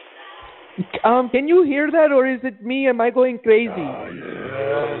 Can you hear that, or is it me? Am I going crazy?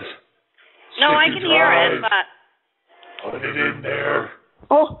 Yes. No, I can hear it, but... Put it in there.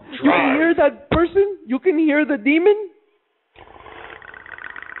 Oh, you can hear that person? You can hear the demon?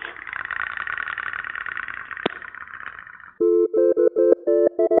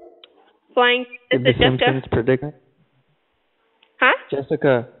 Flying, is it Jessica? Predicament? Huh?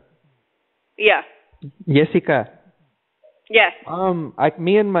 Jessica. Yeah. Jessica. Yes.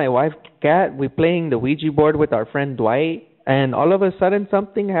 Me and my wife, Kat, we're playing the Ouija board with our friend Dwight, and all of a sudden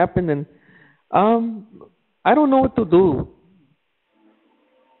something happened, and I don't know what to do.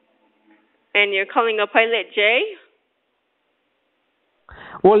 And you're calling a Pilot J?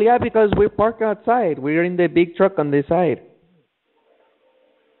 Well, yeah, because we're parked outside. We're in the big truck on this side.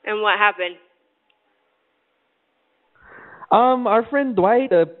 And what happened? Our friend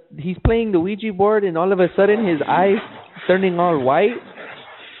Dwight, he's playing the Ouija board, and all of a sudden his eyes turning all white.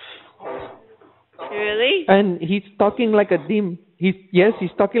 Really? And he's talking like a demon. He's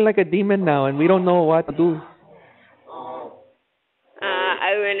talking like a demon now, and we don't know what to do.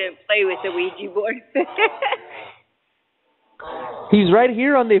 I want to play with the Ouija board. He's right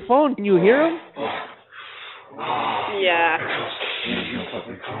here on the phone. Can you hear him? Yeah.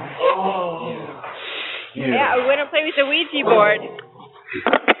 Yeah, I want to play with the Ouija board.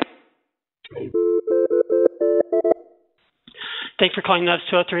 Thanks for calling Loves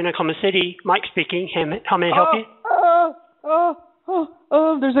 203 in Oklahoma City. Mike speaking. How may I help you?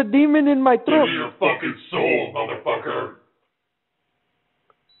 There's a demon in my throat. Give me your fucking soul, motherfucker.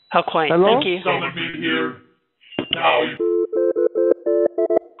 How quaint. Hello? Thank you. Summon me here. Now, you...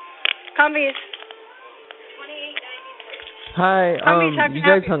 Combies. Hi, you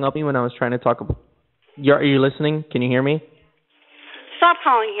guys hung up me when I was trying to talk about... Are you listening? Can you hear me? Stop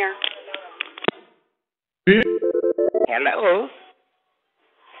calling here. Hello?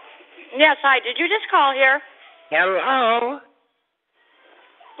 Yes, hi. Did you just call here? Hello?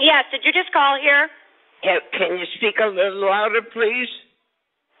 Yes, did you just call here? Can you speak a little louder, please?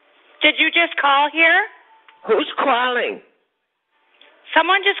 Did you just call here? Who's calling?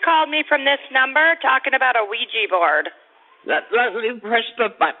 Someone just called me from this number talking about a Ouija board. Let me press the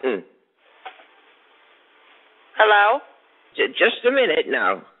button. Hello? Just a minute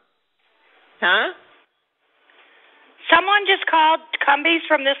now. Huh? Someone just called Cumbies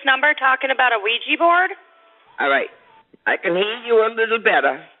from this number talking about a Ouija board? All right. I can hear you a little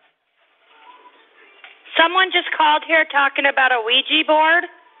better. Someone just called here talking about a Ouija board?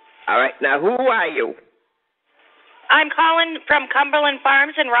 All right. Now, who are you? I'm calling from Cumberland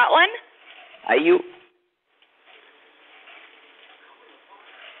Farms in Rutland. Are you...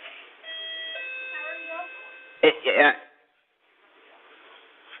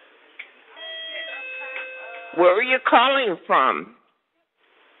 Where are you calling from?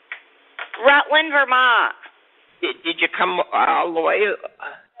 Rutland, Vermont. Did you come all the way?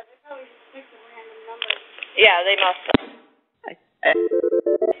 Yeah, they must have.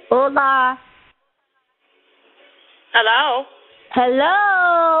 Hola. Hello?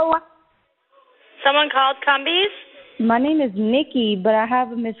 Hello. Someone called Cumbies? My name is Nikki, but I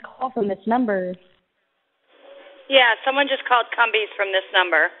have a missed call from this number. Yeah, someone just called Cumbies from this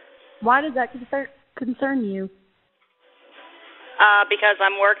number. Why does that concern you? Because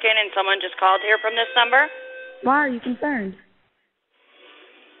I'm working and someone just called here from this number. Why are you concerned?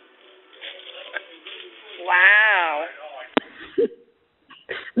 Wow.